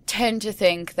you tend to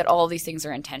think that all of these things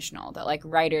are intentional, that like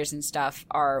writers and stuff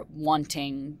are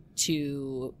wanting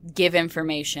to give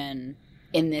information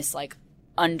in this like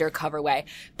undercover way.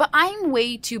 But I'm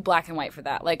way too black and white for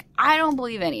that. Like, I don't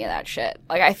believe any of that shit.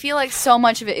 Like, I feel like so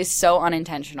much of it is so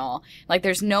unintentional. Like,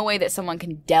 there's no way that someone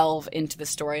can delve into the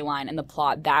storyline and the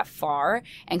plot that far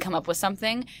and come up with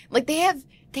something. Like, they have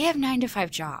 9-to-5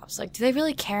 jobs. Like, do they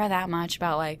really care that much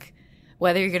about, like,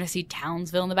 whether you're going to see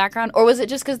Townsville in the background? Or was it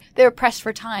just because they were pressed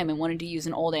for time and wanted to use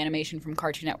an old animation from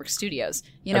Cartoon Network Studios?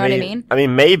 You know what I mean? I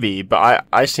mean, maybe, but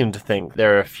I seem to think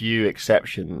there are a few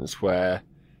exceptions where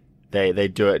they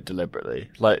do it deliberately.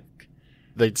 Like,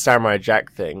 the Samurai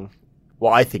Jack thing,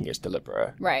 well, I think it's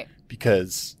deliberate. Right.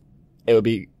 Because it would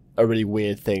be a really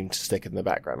weird thing to stick in the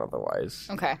background otherwise.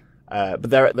 Okay. But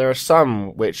there are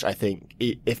some which I think,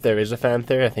 if there is a fan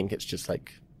theory, I think it's just,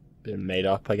 like, been made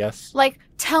up, I guess. Like,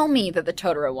 tell me that the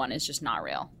Totoro one is just not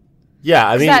real. Yeah,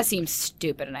 I mean, that seems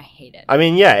stupid, and I hate it. I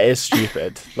mean, yeah, it is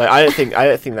stupid. Like, I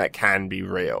don't think that can be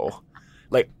real.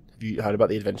 Like, have you heard about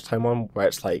the Adventure Time one, where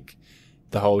it's like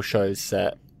the whole show's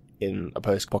set in a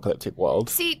post-apocalyptic world?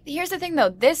 See, here's the thing, though.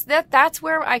 That's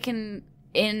where I can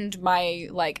end my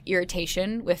like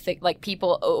irritation with like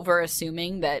people over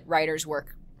assuming that writers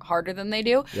work harder than they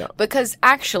do. Yeah. Because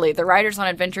actually the writers on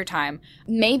Adventure Time,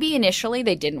 maybe initially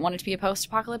they didn't want it to be a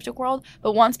post-apocalyptic world,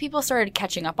 but once people started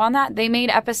catching up on that, they made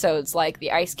episodes like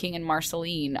the Ice King and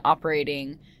Marceline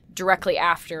operating directly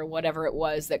after whatever it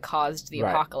was that caused the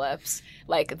apocalypse,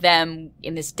 like them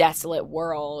in this desolate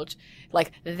world.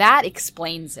 Like, that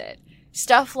explains it.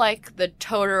 Stuff like the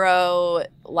Totoro,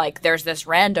 like, there's this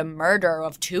random murder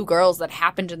of 2 girls that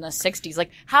happened in the 60s.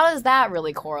 Like, how does that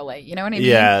really correlate? You know what I mean?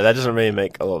 Yeah, that doesn't really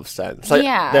make a lot of sense. Like,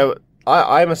 yeah.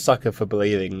 I'm a sucker for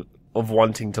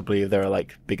wanting to believe there are,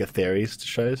 like, bigger theories to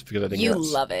shows, because I think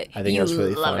love it. I think that's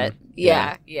really fun. It.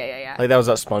 Yeah. Yeah. Like, there was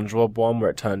that SpongeBob one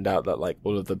where it turned out that, like,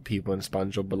 all of the people in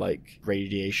SpongeBob were, like,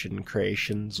 radiation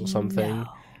creations or something. No.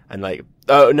 And, like,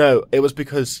 oh, no, it was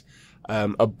because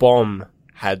a bomb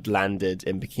had landed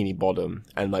in Bikini Bottom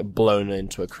and, like, blown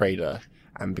into a crater.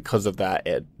 And because of that,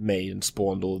 it made and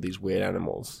spawned all of these weird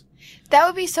animals. That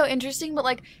would be so interesting, but,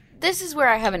 like, this is where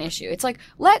I have an issue. It's like,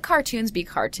 let cartoons be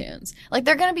cartoons. Like,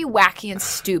 they're going to be wacky and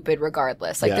stupid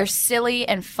regardless. Like, they're silly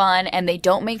and fun, and they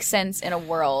don't make sense in a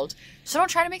world. So don't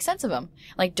try to make sense of them.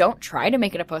 Like, don't try to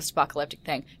make it a post-apocalyptic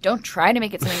thing. Don't try to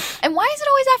make it something. And why is it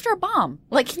always after a bomb?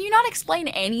 Like, can you not explain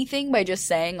anything by just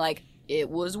saying, like, it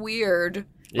was weird?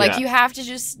 Like, you have to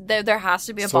just, there has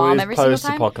to be a bomb every single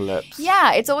time. Post-apocalypse.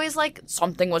 Yeah, it's always like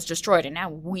something was destroyed and now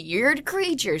weird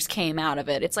creatures came out of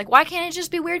it. It's like, why can't it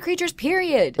just be weird creatures,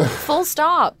 period? Full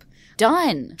stop.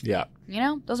 Done. Yeah. You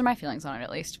know, those are my feelings on it, at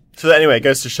least. So anyway, it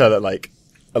goes to show that, like,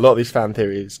 a lot of these fan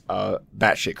theories are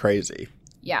batshit crazy.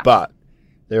 Yeah. But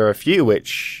there are a few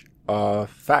which are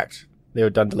fact. They were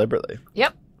done deliberately.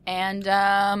 Yep. And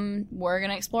we're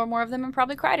going to explore more of them and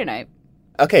probably cry tonight.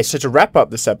 Okay, so to wrap up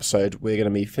this episode, we're going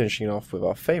to be finishing off with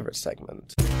our favorite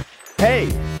segment.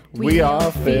 Hey, we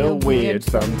all feel weird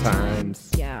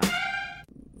sometimes. Yeah.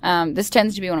 This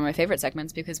tends to be one of my favorite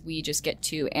segments because we just get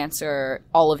to answer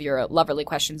all of your loverly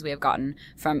questions we have gotten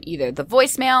from either the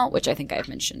voicemail, which I think I've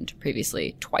mentioned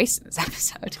previously twice in this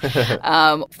episode,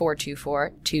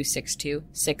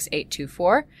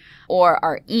 424-262-6824, or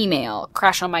our email,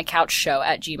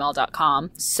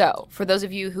 crashonmycouchshow@gmail.com. So for those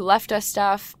of you who left us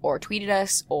stuff or tweeted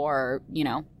us or, you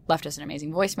know, left us an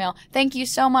amazing voicemail, thank you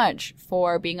so much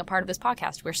for being a part of this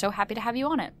podcast. We're so happy to have you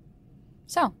on it.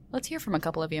 So let's hear from a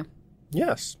couple of you.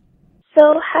 Yes.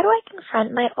 So how do I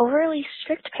confront my overly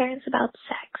strict parents about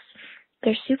sex?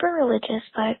 They're super religious,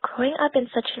 but growing up in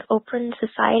such an open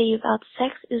society about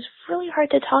sex is really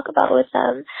hard to talk about with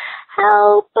them.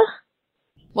 Help!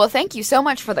 Well, thank you so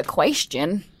much for the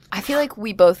question. I feel like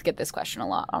we both get this question a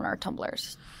lot on our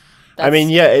Tumblrs. I mean,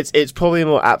 yeah, it's probably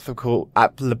more applicable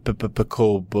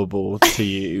to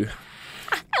you.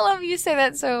 I love you say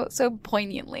that so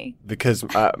poignantly. Because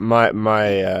my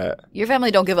your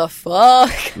family don't give a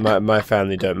fuck. my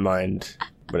family don't mind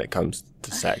when it comes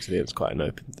to sex. I think it's quite an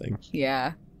open thing.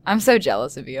 Yeah, I'm so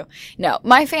jealous of you. No,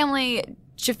 my family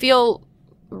should feel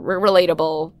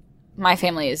relatable. My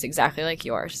family is exactly like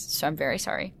yours, so I'm very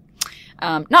sorry.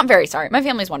 Not very sorry. My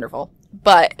family's wonderful,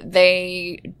 but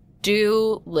they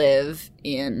do live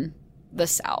in the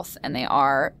South, and they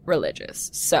are religious,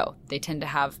 so they tend to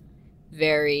have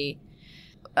very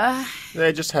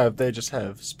They just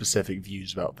have specific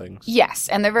views about things. Yes,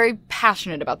 and they're very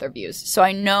passionate about their views. So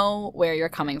I know where you're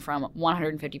coming from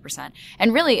 150%.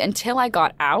 And really, until I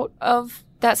got out of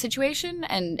that situation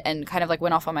and kind of like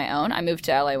went off on my own, I moved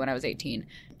to LA when I was 18.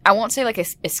 I won't say like I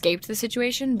escaped the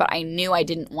situation, but I knew I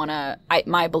didn't want to,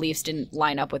 my beliefs didn't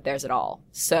line up with theirs at all.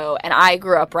 So, and I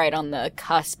grew up right on the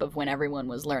cusp of when everyone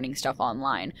was learning stuff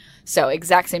online. So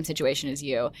exact same situation as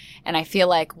you. And I feel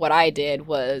like what I did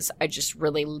was I just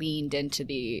really leaned into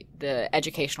the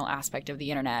educational aspect of the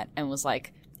internet and was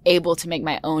like able to make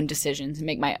my own decisions and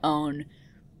make my own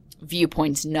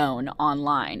viewpoints known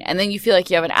online. And then you feel like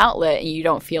you have an outlet and you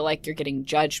don't feel like you're getting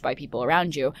judged by people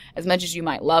around you. As much as you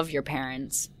might love your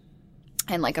parents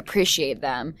and like appreciate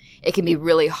them, it can be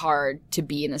really hard to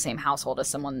be in the same household as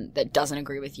someone that doesn't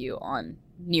agree with you on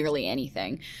nearly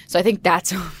anything. So I think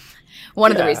that's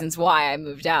one of the reasons why I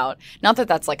moved out. Not that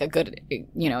that's like a good,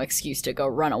 excuse to go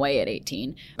run away at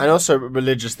 18. And also,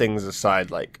 religious things aside,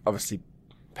 like obviously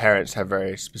parents have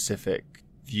very specific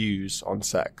views on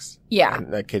sex. Yeah.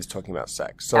 And their kids talking about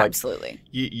sex. So absolutely. Like,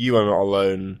 you are not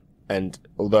alone, and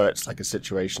although it's like a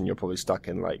situation you're probably stuck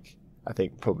in, like, I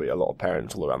think probably a lot of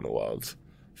parents all around the world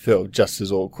feel just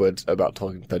as awkward about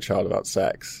talking to their child about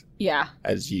sex. Yeah.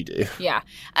 As you do. Yeah.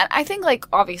 And I think, like,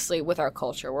 obviously with our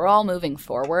culture, we're all moving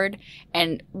forward,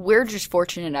 and we're just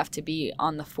fortunate enough to be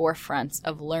on the forefronts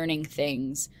of learning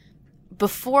things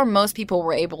before most people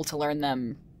were able to learn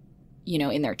them,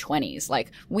 in their 20s.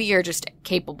 Like, we are just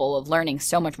capable of learning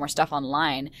so much more stuff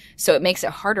online. So it makes it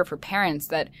harder for parents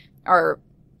that are,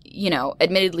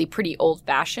 admittedly pretty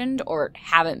old-fashioned or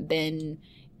haven't been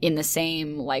in the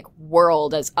same, like,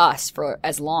 world as us for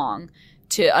as long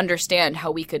to understand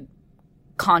how we could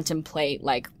contemplate,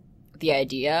 like, the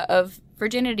idea of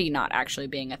virginity not actually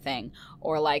being a thing,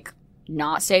 or, like,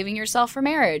 not saving yourself for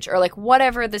marriage, or, like,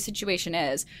 whatever the situation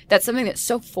is. That's something that's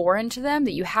so foreign to them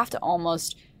that you have to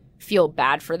almost feel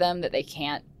bad for them that they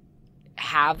can't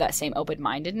have that same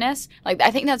open-mindedness. Like, I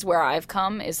think that's where I've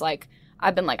come, is like,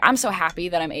 I've been like, I'm so happy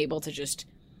that I'm able to just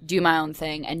do my own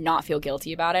thing and not feel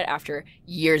guilty about it after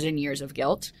years and years of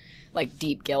guilt, like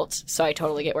deep guilt. So I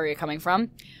totally get where you're coming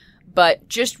from. But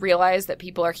just realize that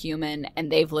people are human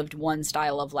and they've lived one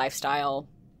style of lifestyle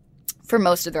for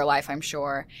most of their life, I'm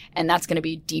sure. And that's going to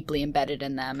be deeply embedded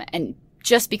in them. And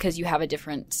just because you have a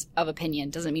difference of opinion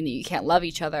doesn't mean that you can't love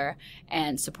each other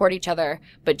and support each other,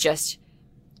 but just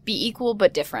be equal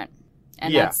but different.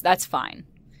 And that's fine.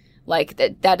 Like,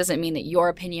 that doesn't mean that your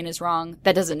opinion is wrong.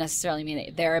 That doesn't necessarily mean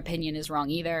that their opinion is wrong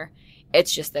either.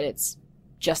 It's just that it's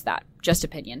just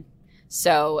opinion.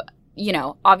 So,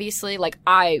 obviously, like,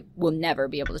 I will never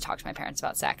be able to talk to my parents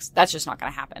about sex. That's just not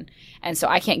going to happen. And so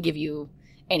I can't give you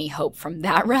any hope from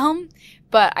that realm.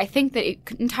 But I think that it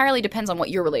entirely depends on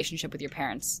what your relationship with your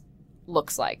parents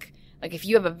looks like. Like, if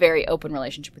you have a very open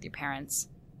relationship with your parents,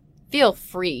 feel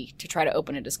free to try to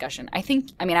open a discussion. I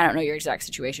don't know your exact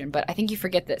situation, but I think you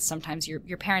forget that sometimes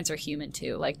your parents are human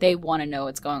too. Like, they want to know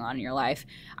what's going on in your life.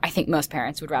 I think most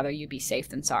parents would rather you be safe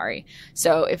than sorry.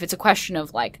 So if it's a question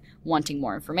of, like, wanting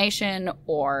more information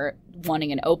or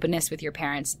wanting an openness with your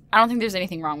parents, I don't think there's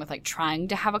anything wrong with, like, trying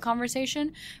to have a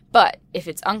conversation. But if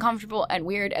it's uncomfortable and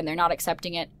weird and they're not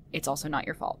accepting it, it's also not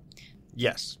your fault.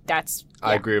 Yes.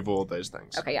 I agree with all of those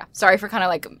things. Okay, yeah. Sorry for kind of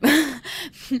like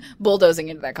bulldozing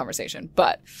into that conversation,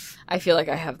 but I feel like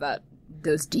I have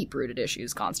those deep-rooted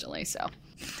issues constantly, so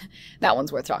that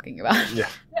one's worth talking about. Yeah.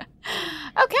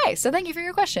 Okay, so thank you for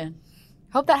your question.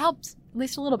 Hope that helped at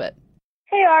least a little bit.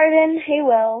 Hey, Arden. Hey,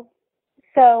 Will.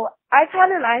 So I've had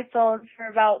an iPhone for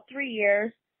about 3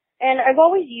 years, and I've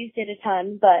always used it a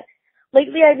ton, but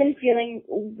lately I've been feeling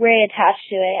way attached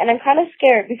to it, and I'm kind of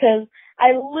scared because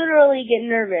I literally get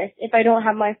nervous if I don't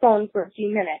have my phone for a few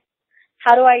minutes.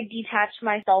 How do I detach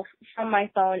myself from my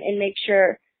phone and make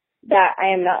sure that I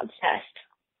am not obsessed?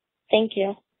 Thank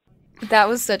you. That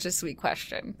was such a sweet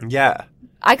question. Yeah.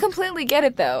 I completely get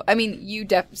it, though. I mean, you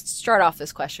start off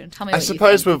this question. Tell me what I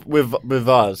suppose with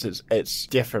us, it's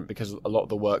different because a lot of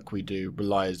the work we do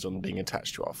relies on being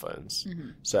attached to our phones. Mm-hmm.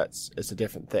 So it's a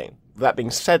different thing. That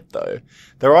being said, though,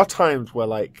 there are times where,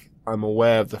 like, I'm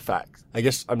aware of the fact. I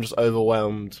guess I'm just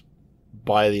overwhelmed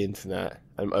by the internet.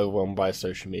 I'm overwhelmed by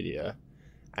social media.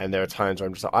 And there are times where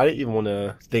I'm just like, I don't even want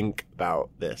to think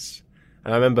about this.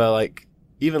 And I remember, like,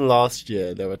 even last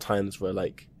year, there were times where,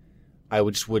 like, I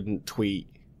just wouldn't tweet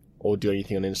or do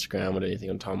anything on Instagram or do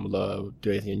anything on Tumblr or do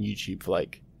anything on YouTube for,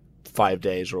 like, 5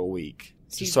 days or a week.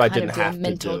 So I didn't have to do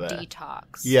it. Mental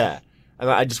detox. Yeah. And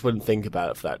I just wouldn't think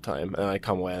about it for that time. And I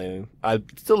come away and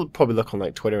I'd still probably look on,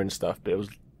 like, Twitter and stuff, but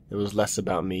it was less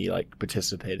about me, like,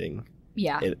 participating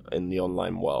in the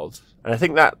online world. And I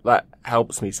think that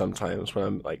helps me sometimes when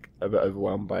I'm like a bit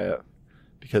overwhelmed by it,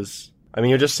 because I mean,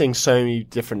 you're just seeing so many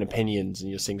different opinions and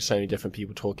you're seeing so many different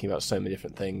people talking about so many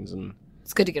different things, and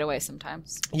it's good to get away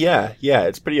sometimes. Yeah,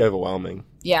 it's pretty overwhelming.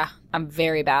 Yeah, I'm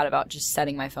very bad about just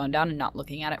setting my phone down and not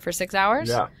looking at it for 6 hours.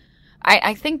 Yeah.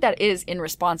 I think that is in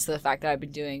response to the fact that I've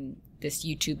been doing this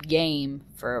YouTube game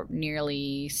for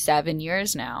nearly 7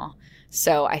 years now.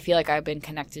 So I feel like I've been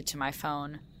connected to my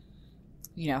phone,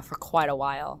 for quite a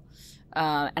while.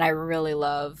 And I really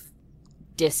love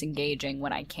disengaging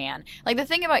when I can. Like, the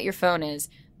thing about your phone is,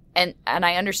 and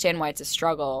I understand why it's a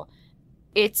struggle,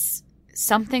 it's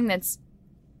something that's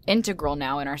integral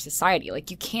now in our society. Like,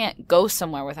 you can't go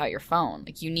somewhere without your phone.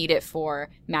 Like, you need it for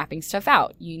mapping stuff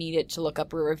out. You need it to look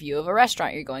up a review of a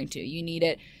restaurant you're going to. You need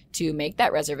it to make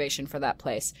that reservation for that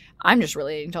place. I'm just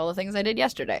relating to all the things I did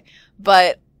yesterday.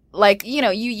 But, like, you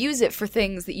use it for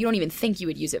things that you don't even think you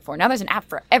would use it for. Now there's an app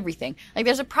for everything. Like,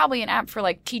 there's probably an app for,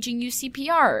 like, teaching you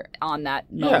CPR on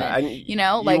that moment. Yeah,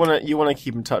 and you want to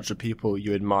keep in touch with people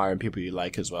you admire and people you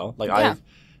like as well. Like, I have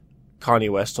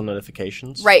Kanye West on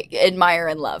notifications. Right. Admire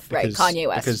and love. Right. Kanye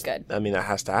West is good. I mean, that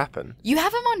has to happen. You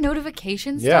have him on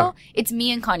notifications still? Yeah. It's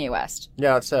me and Kanye West.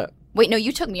 Yeah, that's it. Wait, no,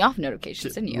 you took me off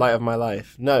notifications, didn't you? Light of my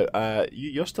life. No,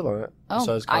 you're still on it. Oh,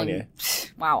 so is Kanye.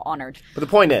 Wow, honored. But the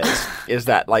point is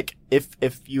that, like, if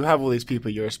you have all these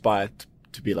people you aspire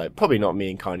to be like, probably not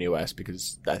me and Kanye West,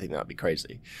 because I think that would be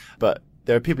crazy. But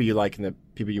there are people you like and there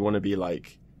are people you want to be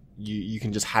like. You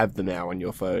can just have them now on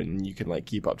your phone and you can, like,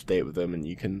 keep up to date with them and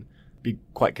you can be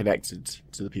quite connected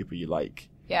to the people you like.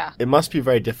 Yeah. It must be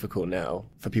very difficult now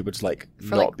for people to, like,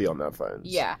 not be on their phones.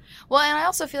 Yeah. Well, and I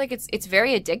also feel like it's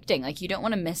very addicting. Like, you don't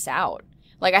want to miss out.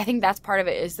 Like, I think that's part of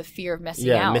it is the fear of missing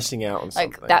out. Yeah, missing out on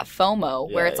something. Like, that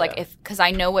FOMO, where it's like, because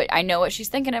I know what she's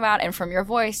thinking about, and from your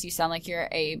voice, you sound like you're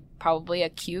probably a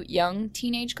cute, young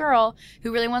teenage girl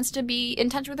who really wants to be in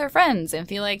touch with her friends and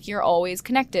feel like you're always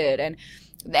connected. And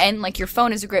like, your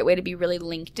phone is a great way to be really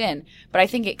linked in. But I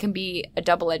think it can be a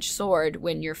double-edged sword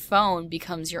when your phone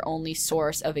becomes your only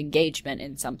source of engagement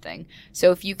in something.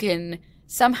 So if you can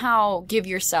somehow give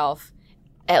yourself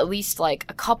at least like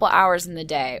a couple hours in the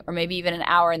day, or maybe even an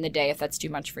hour in the day if that's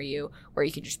too much for you, where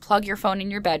you can just plug your phone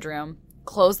in your bedroom,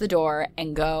 close the door,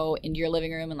 and go into your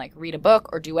living room and, like, read a book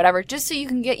or do whatever, just so you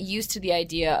can get used to the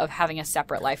idea of having a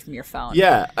separate life from your phone.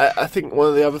 Yeah, I think one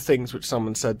of the other things which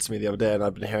someone said to me the other day, and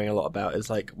I've been hearing a lot about,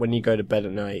 is, like, when you go to bed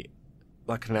at night,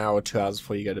 like an hour or 2 hours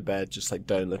before you go to bed, just, like,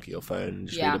 don't look at your phone and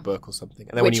just read a book or something.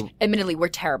 And then admittedly, we're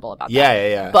terrible about that.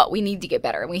 Yeah. But we need to get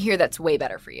better, and we hear that's way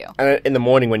better for you. And in the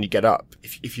morning when you get up,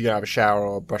 if you go have a shower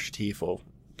or brush your teeth or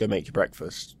go make your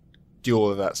breakfast, do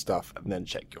all of that stuff and then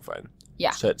check your phone.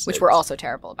 Yeah, so which we're also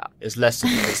terrible about. It's less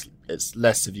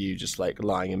of you just, like,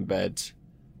 lying in bed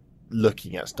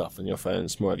looking at stuff on your phone.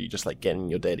 It's more of you just, like, getting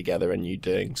your day together and you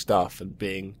doing stuff and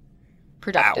being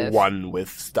productive, at one with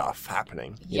stuff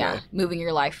happening. You know? Moving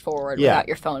your life forward without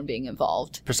your phone being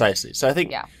involved. Precisely. So I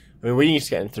think, I mean, we need to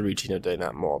get into the routine of doing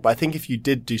that more. But I think if you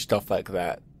did do stuff like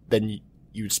that, then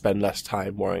you would spend less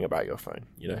time worrying about your phone,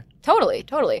 Totally.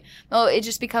 Well, it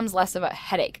just becomes less of a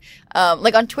headache.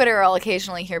 Like, on Twitter, I'll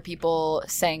occasionally hear people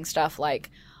saying stuff like,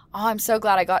 oh, I'm so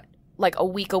glad I got, like, a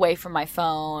week away from my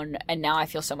phone, and now I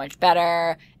feel so much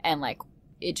better, and, like,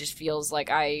 it just feels like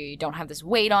I don't have this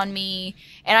weight on me.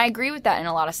 And I agree with that in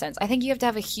a lot of sense. I think you have to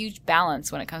have a huge balance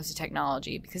when it comes to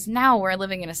technology, because now we're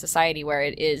living in a society where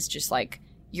it is just like,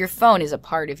 your phone is a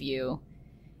part of you.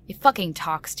 It fucking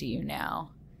talks to you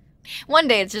now. One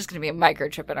day it's just going to be a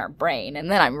microchip in our brain, and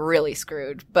then I'm really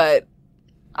screwed. But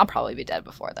I'll probably be dead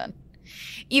before then.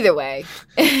 Either way.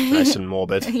 Nice and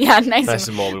morbid. Yeah, nice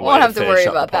and morbid. Won't have to worry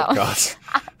about that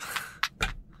one.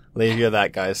 Leave you at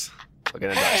that, guys. We're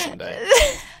going to die someday.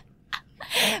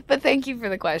 But thank you for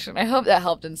the question. I hope that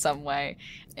helped in some way.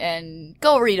 And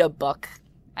go read a book.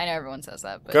 I know everyone says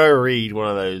that. But go read one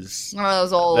of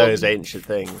those ancient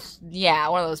things. Yeah,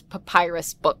 one of those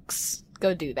papyrus books.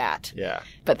 Go do that. Yeah.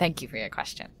 But thank you for your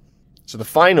question. So the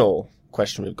final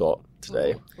question we've got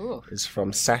today is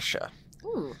from Sasha.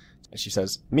 Ooh. And she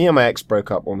says, me and my ex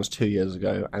broke up almost 2 years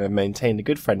ago and have maintained a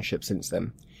good friendship since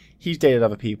then. He's dated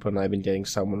other people and I've been dating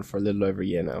someone for a little over a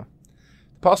year now.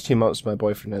 The past 2 months my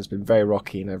boyfriend has been very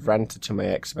rocky and I've ranted to my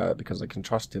ex about it because I can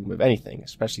trust him with anything,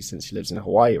 especially since he lives in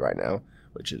Hawaii right now,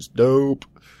 which is dope.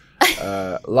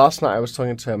 Last night I was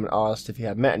talking to him and asked if he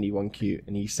had met anyone cute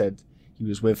and he said he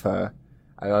was with her.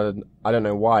 And I don't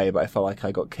know why, but I felt like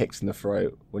I got kicked in the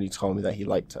throat when he told me that he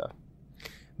liked her.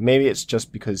 Maybe it's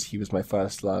just because he was my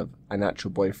first love and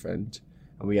actual boyfriend,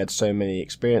 and we had so many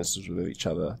experiences with each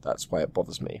other, that's why it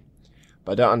bothers me.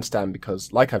 But I don't understand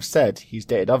because, like I've said, he's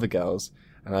dated other girls,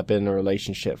 and I've been in a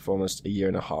relationship for almost 1.5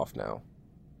 years now.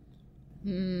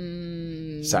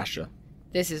 Sasha.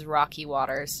 This is rocky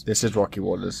waters. This is rocky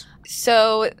waters.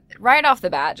 So, right off the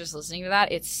bat, just listening to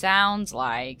that, it sounds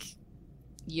like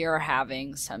you're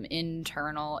having some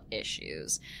internal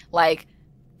issues. Like,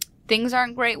 things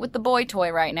aren't great with the boy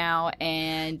toy right now,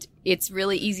 and it's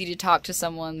really easy to talk to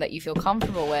someone that you feel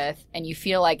comfortable with and you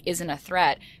feel like isn't a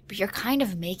threat, but you're kind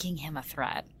of making him a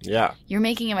threat. Yeah. You're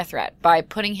making him a threat by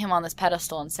putting him on this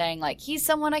pedestal and saying, like, he's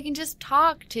someone I can just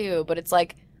talk to. But it's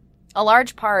like a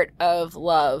large part of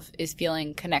love is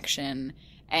feeling connection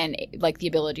and, like, the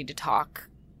ability to talk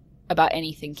about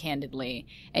anything candidly.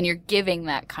 And you're giving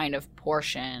that kind of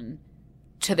portion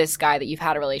to this guy that you've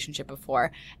had a relationship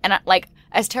before. And, like,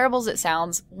 as terrible as it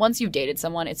sounds, once you've dated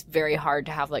someone, it's very hard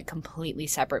to have, like, completely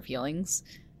separate feelings.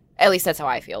 At least that's how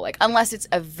I feel. Like, unless it's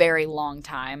a very long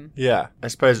time. Yeah. I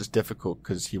suppose it's difficult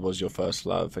because he was your first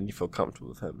love and you feel comfortable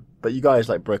with him. But you guys,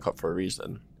 like, broke up for a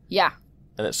reason. Yeah.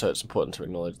 And it's important to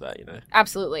acknowledge that, you know?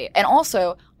 Absolutely. And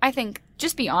also, I think,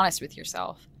 just be honest with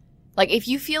yourself. Like, if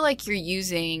you feel like you're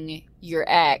using your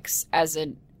ex as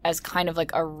kind of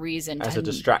like a reason as a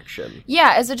distraction.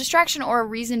 Yeah, as a distraction or a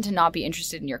reason to not be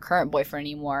interested in your current boyfriend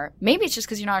anymore. Maybe it's just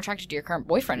because you're not attracted to your current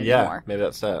boyfriend anymore. Yeah, maybe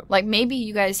that's it. Like, maybe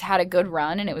you guys had a good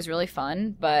run and it was really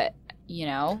fun, but, you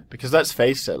know. Because let's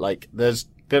face it, like, there's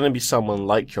going to be someone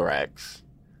like your ex,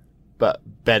 but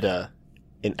better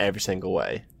in every single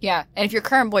way. Yeah, and if your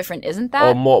current boyfriend isn't that.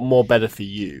 Or more better for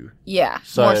you. Yeah,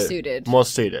 so, more suited. More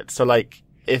suited. So, like,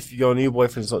 if your new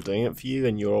boyfriend's not doing it for you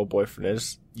and your old boyfriend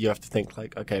is, you have to think,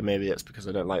 like, okay, maybe it's because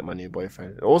I don't like my new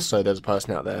boyfriend. Also, there's a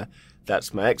person out there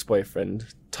that's my ex-boyfriend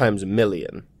times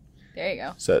 1,000,000. There you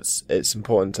go. So it's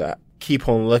important to keep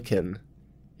on looking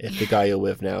if the guy you're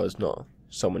with now is not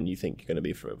someone you think you're going to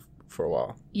be for a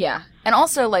while. Yeah. And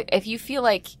also, like, if you feel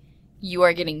like you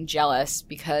are getting jealous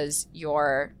because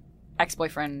your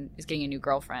ex-boyfriend is getting a new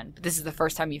girlfriend, but this is the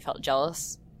first time you felt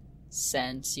jealous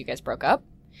since you guys broke up,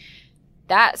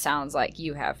 that sounds like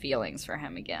you have feelings for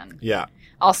him again. Yeah.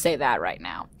 I'll say that right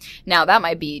now. Now, that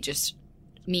might be just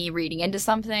me reading into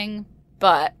something,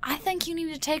 but I think you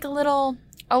need to take a little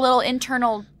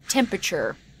internal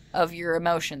temperature of your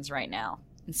emotions right now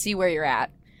and see where you're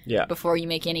at before you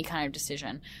make any kind of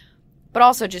decision. But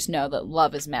also just know that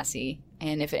love is messy,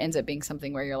 and if it ends up being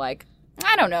something where you're like,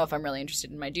 I don't know if I'm really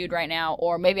interested in my dude right now,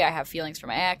 or maybe I have feelings for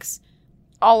my ex,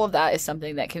 all of that is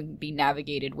something that can be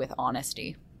navigated with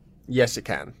honesty. Yes, it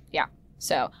can. Yeah.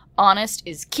 So, honest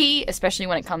is key, especially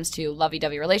when it comes to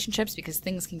lovey-dovey relationships, because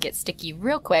things can get sticky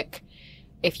real quick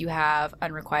if you have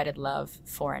unrequited love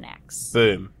for an ex.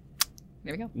 Boom.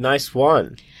 There we go. Nice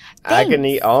one. Thanks.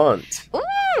 Agony aunt.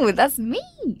 Ooh, that's me.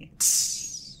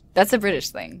 That's a British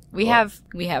thing. We have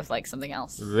like something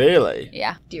else. Really?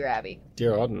 Yeah. Dear Abby.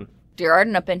 Dear Arden. Dear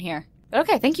Arden up in here. But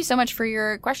okay, thank you so much for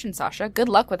your question, Sasha. Good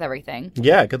luck with everything.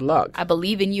 Yeah, good luck. I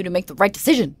believe in you to make the right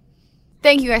decision.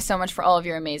 Thank you guys so much for all of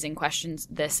your amazing questions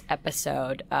this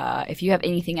episode. If you have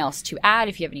anything else to add,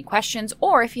 if you have any questions,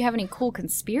 or if you have any cool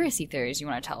conspiracy theories you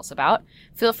want to tell us about,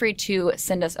 feel free to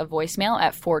send us a voicemail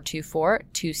at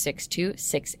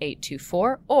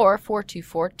 424-262-6824 or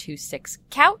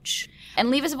 424-26-COUCH.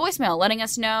 And leave us a voicemail letting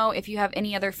us know if you have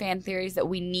any other fan theories that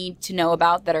we need to know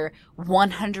about that are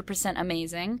 100%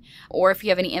 amazing, or if you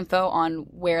have any info on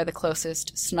where the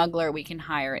closest snuggler we can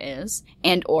hire is,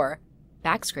 and or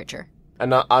back scritcher.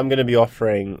 And I'm going to be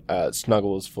offering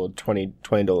snuggles for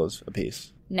 $20 a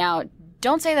piece. Now,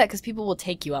 don't say that because people will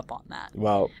take you up on that.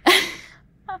 Well,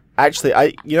 actually,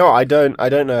 I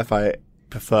don't know if I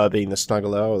prefer being the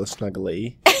snuggler or the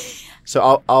snuggly.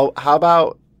 So I'll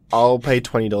pay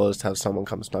 $20 to have someone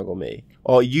come snuggle me,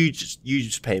 or you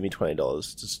just pay me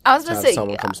 $20. I was going to say,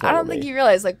 I don't think you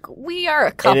realize, like, we are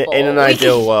a couple. In an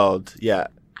ideal world, yeah,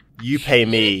 you pay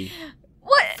me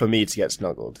what? For me to get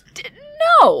snuggled.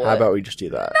 No. How about we just do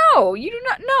that? No, you do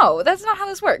not. No, that's not how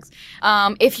this works.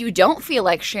 If you don't feel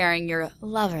like sharing your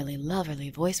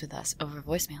loverly voice with us over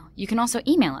voicemail, you can also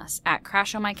email us at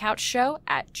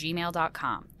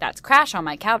crashonmycouchshow@gmail.com. That's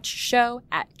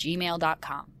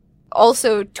crashonmycouchshow@gmail.com.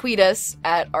 Also, tweet us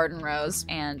at Arden Rose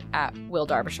and at Will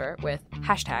Derbyshire with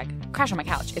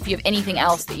 #CrashOnMyCouch if you have anything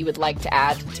else that you would like to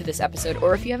add to this episode,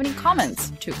 or if you have any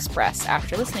comments to express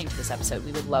after listening to this episode.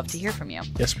 We would love to hear from you.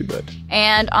 Yes, we would.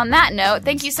 And on that note,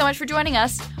 thank you so much for joining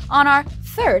us on our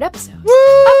 3rd episode Woo!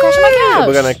 of Crash on My Couch.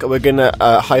 We're gonna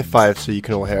high five so you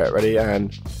can all hear it. Ready?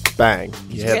 And bang!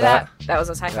 You hear that? That was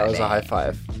us high fiving. That was a high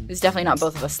five. It was definitely not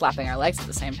both of us slapping our legs at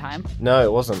the same time. No,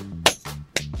 it wasn't.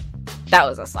 That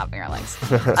was us slapping our legs.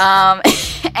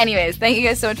 Anyways, thank you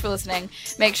guys so much for listening.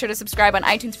 Make sure to subscribe on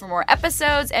iTunes for more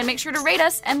episodes, and make sure to rate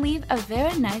us and leave a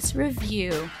very nice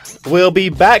review. We'll be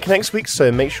back next week,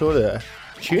 so make sure to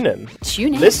tune in.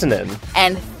 Listen in.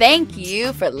 And thank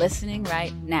you for listening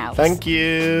right now. Thank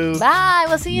you. Bye.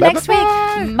 We'll see you next week.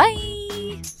 Bye.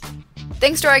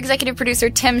 Thanks to our executive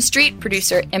producer, Tim Street,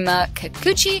 producer, Emma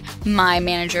Kikuchi, my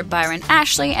manager, Byron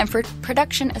Ashley, and for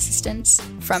production assistance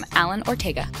from Alan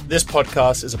Ortega. This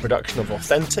podcast is a production of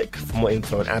Authentic. For more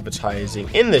info on advertising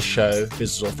in this show,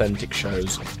 visit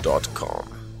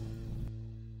AuthenticShows.com.